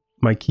put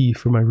my key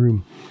for my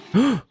room?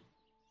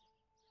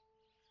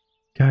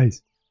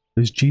 Guys,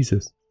 there's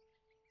Jesus.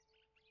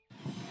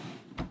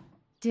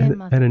 Dear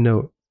Mother. And a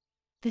note.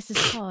 This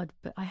is hard,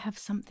 but I have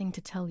something to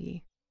tell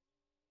you.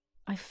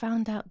 I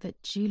found out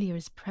that Julia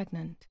is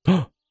pregnant.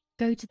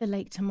 Go to the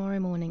lake tomorrow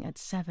morning at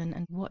 7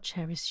 and watch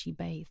her as she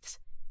bathes.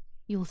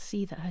 You'll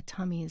see that her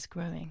tummy is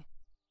growing.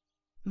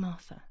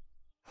 Martha.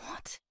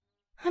 What?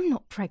 I'm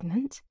not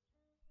pregnant.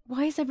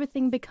 Why is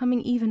everything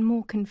becoming even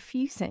more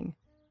confusing?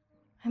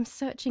 I'm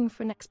searching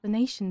for an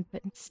explanation,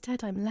 but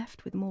instead I'm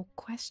left with more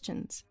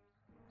questions.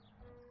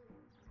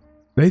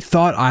 They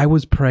thought I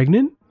was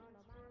pregnant?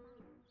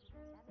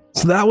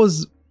 So that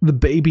was the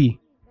baby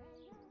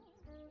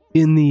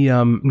in the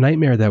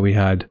nightmare that we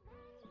had.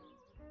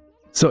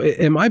 So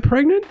am I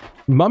pregnant?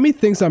 Mommy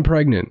thinks I'm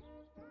pregnant,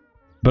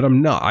 but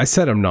I'm not. I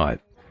said I'm not.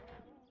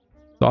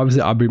 So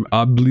obviously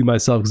I'll believe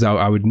myself because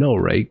I would know,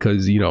 right?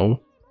 Because, you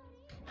know,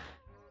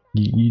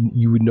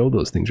 you would know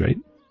those things, right?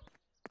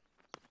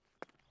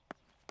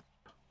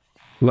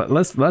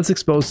 Let's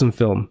expose some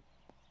film.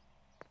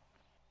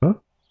 Huh?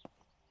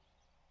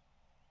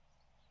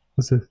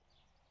 What's this?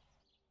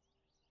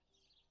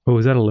 Oh,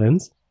 is that a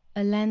lens?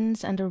 A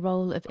lens and a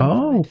roll of infrared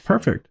Oh,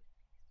 perfect.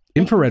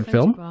 Infrared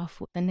film?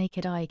 Photograph what the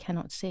naked eye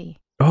cannot see.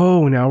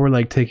 Oh, now we're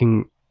like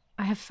taking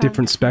I have found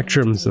different a time to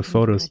spectrums take of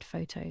photos.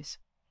 infrared photos.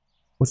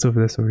 What's over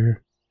this over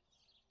here?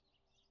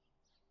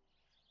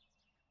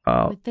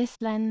 With this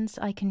lens,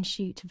 I can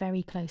shoot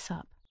very close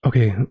up.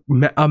 Okay,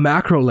 a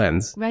macro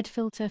lens. Red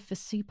filter for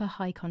super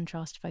high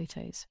contrast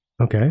photos.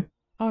 Okay.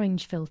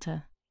 Orange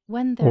filter.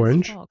 When there's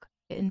Orange. fog,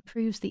 it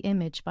improves the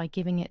image by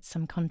giving it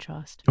some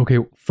contrast. Okay,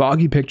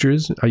 foggy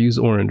pictures, I use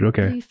orange,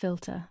 okay. Blue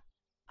filter.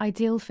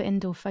 Ideal for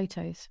indoor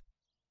photos.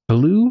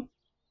 Blue?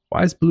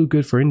 Why is blue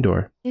good for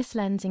indoor? This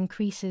lens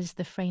increases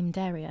the framed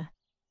area.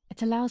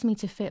 It allows me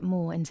to fit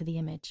more into the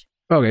image.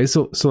 Okay,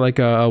 so like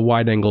a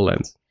wide angle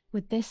lens.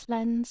 With this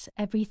lens,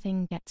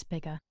 everything gets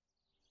bigger.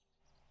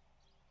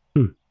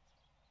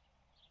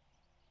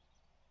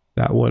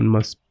 That one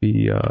must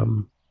be, I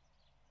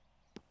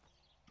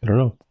don't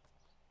know.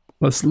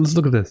 Let's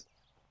look at this.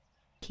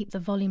 Keep the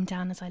volume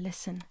down as I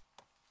listen.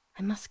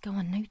 I must go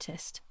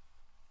unnoticed.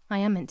 I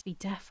am meant to be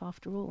deaf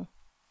after all.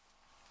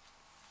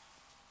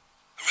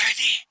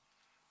 Ready?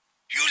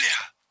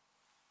 Julia,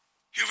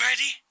 you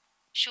ready?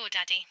 Sure,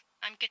 Daddy.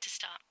 I'm good to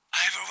start.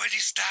 I've already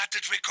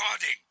started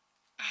recording.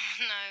 Oh,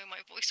 no,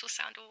 my voice will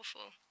sound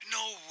awful.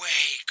 No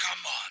way,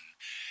 come on.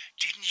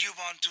 Didn't you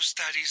want to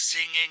study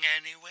singing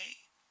anyway?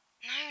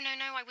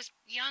 No, I was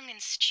young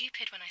and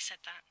stupid when I said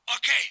that.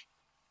 Okay,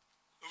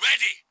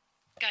 ready?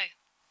 Go.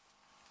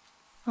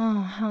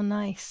 Oh, how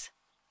nice.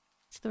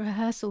 It's the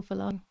rehearsal for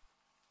long.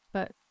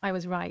 But I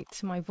was right,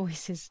 my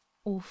voice is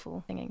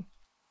awful singing.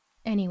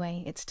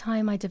 Anyway, it's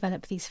time I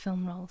develop these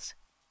film roles.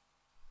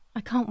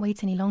 I can't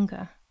wait any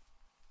longer.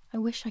 I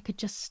wish I could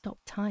just stop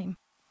time.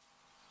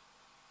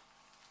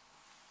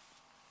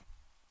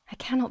 I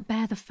cannot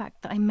bear the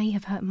fact that I may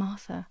have hurt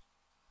Martha.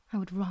 I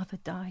would rather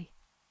die.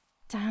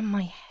 Damn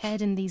my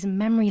head and these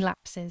memory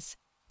lapses.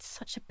 It's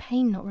such a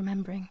pain not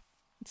remembering.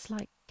 It's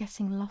like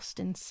getting lost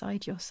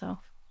inside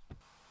yourself.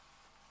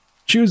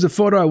 Choose a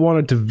photo I want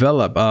to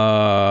develop. Fuck,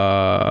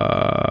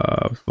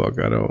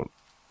 I don't.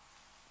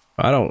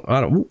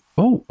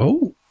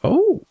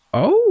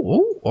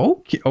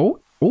 Okay,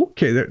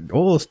 okay.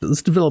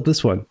 Let's develop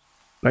this one.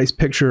 Nice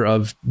picture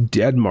of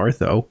dead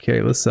Martha.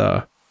 Okay, let's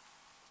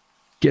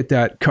get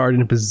that card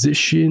in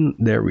position.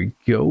 There we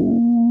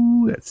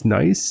go. That's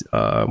nice.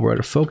 We're out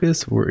of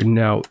focus. We're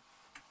now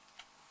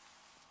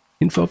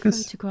in focus.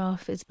 The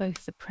photograph is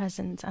both the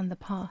present and the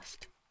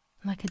past,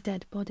 like a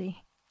dead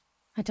body.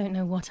 I don't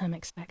know what I'm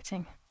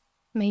expecting.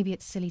 Maybe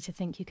it's silly to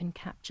think you can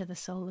capture the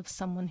soul of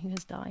someone who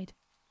has died.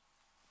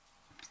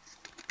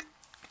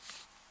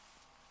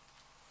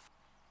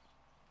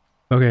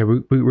 Okay,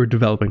 we're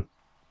developing.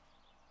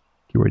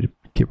 Get ready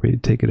to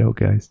take it out,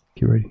 guys.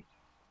 Get ready.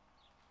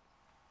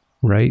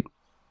 Right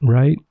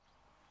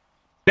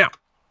now.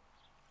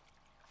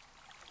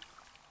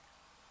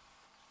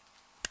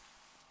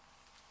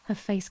 Her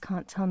face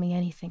can't tell me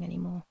anything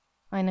anymore.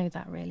 I know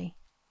that, really.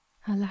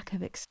 Her lack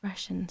of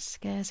expression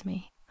scares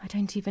me. I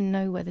don't even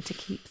know whether to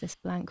keep this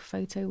blank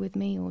photo with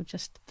me or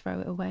just throw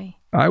it away.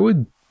 I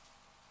would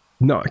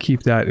not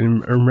keep that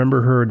and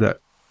remember her that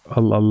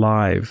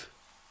alive,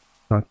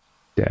 not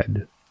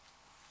dead.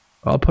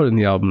 I'll put it in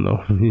the album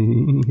though.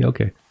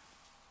 Okay.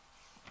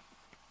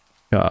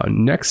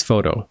 Next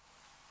photo.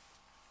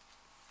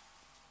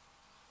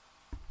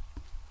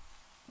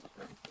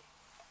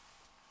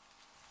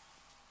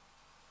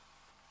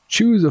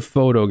 Choose a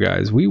photo,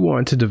 guys. We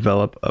want to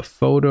develop a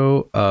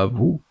photo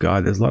of... Oh,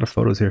 God, there's a lot of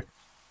photos here.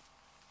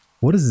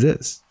 What is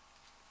this?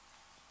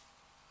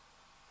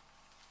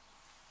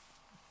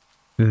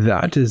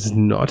 That is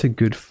not a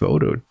good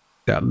photo.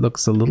 That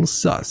looks a little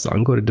sus.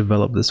 I'm going to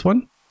develop this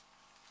one.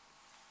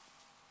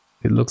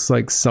 It looks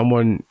like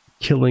someone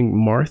killing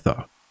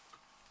Martha.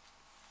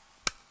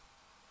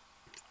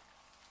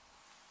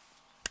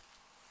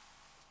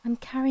 I'm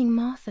carrying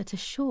Martha to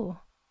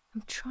shore.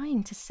 I'm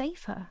trying to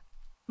save her.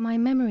 My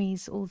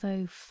memories,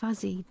 although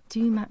fuzzy,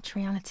 do match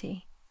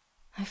reality.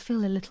 I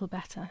feel a little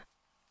better.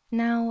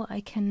 Now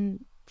I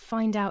can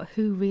find out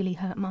who really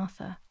hurt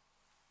Martha.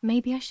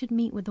 Maybe I should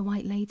meet with the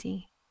White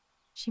Lady.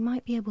 She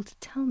might be able to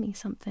tell me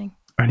something.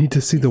 I need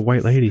to see the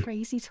White Lady.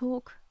 Crazy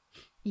talk?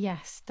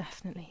 Yes,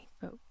 definitely.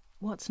 But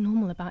what's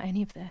normal about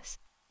any of this?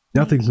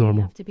 Nothing's Maybe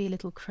normal. You have to be a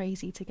little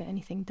crazy to get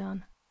anything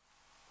done.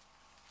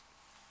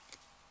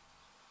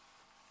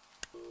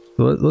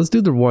 So let's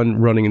do the one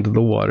running into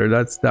the water.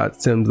 That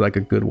seems like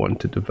a good one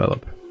to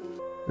develop.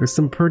 There's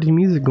some pretty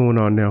music going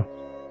on now.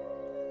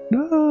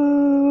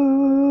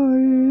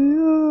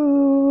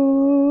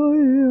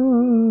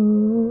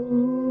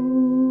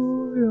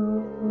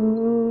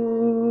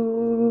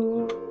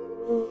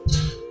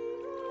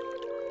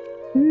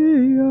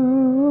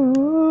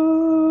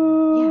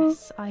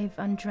 Yes, I've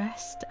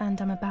undressed and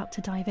I'm about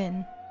to dive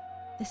in.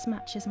 This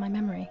matches my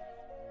memory.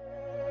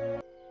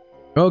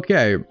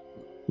 Okay,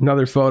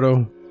 another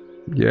photo.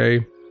 Yay.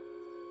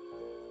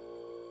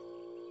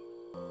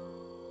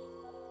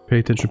 Pay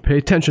attention, pay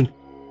attention.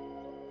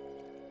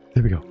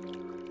 There we go.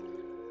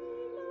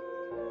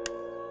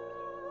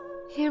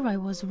 Here I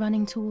was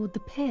running toward the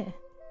pier,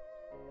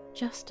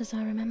 just as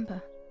I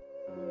remember.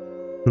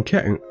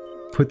 Okay,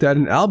 put that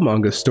in an album.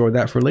 I'm gonna store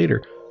that for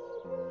later.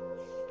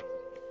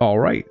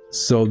 Alright,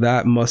 so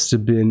that must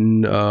have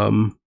been,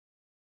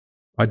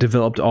 I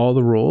developed all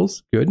the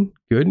roles. Good,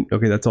 good.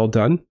 Okay, that's all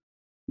done.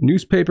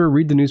 Newspaper,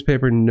 read the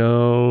newspaper.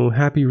 No.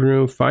 Happy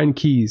room, find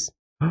keys.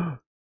 The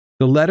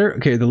letter,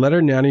 okay, the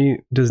letter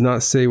Nanny does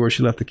not say where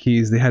she left the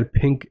keys. They had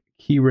pink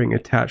key ring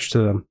attached to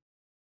them.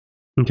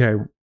 Okay,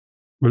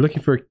 we're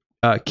looking for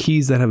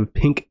keys that have a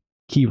pink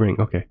key ring.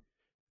 Okay.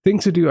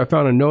 Things to do. I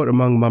found a note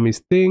among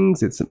Mommy's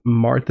things. It's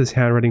Martha's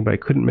handwriting, but I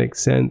couldn't make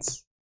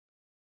sense.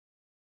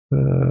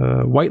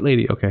 White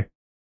Lady, okay.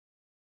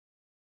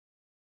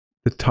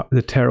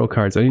 The tarot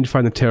cards. I need to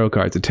find the tarot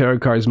cards. The tarot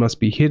cards must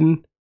be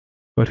hidden.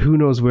 But who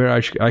knows where I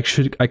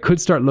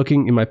could start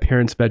looking in my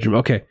parents' bedroom.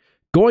 Okay,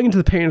 going into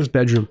the parents'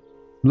 bedroom.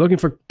 I'm looking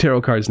for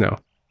tarot cards now.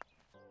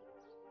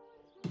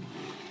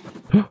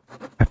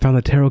 I found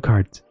the tarot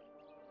cards.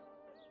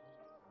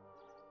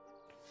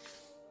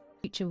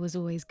 Future was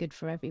always good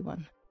for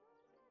everyone.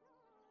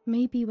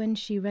 Maybe when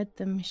she read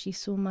them, she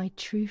saw my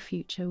true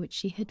future, which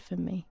she hid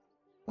from me.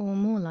 Or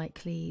more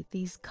likely,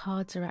 these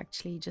cards are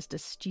actually just a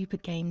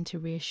stupid game to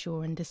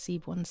reassure and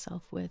deceive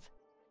oneself with.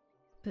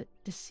 But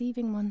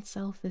deceiving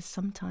oneself is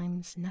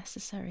sometimes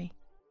necessary.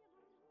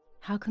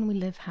 How can we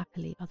live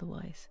happily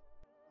otherwise?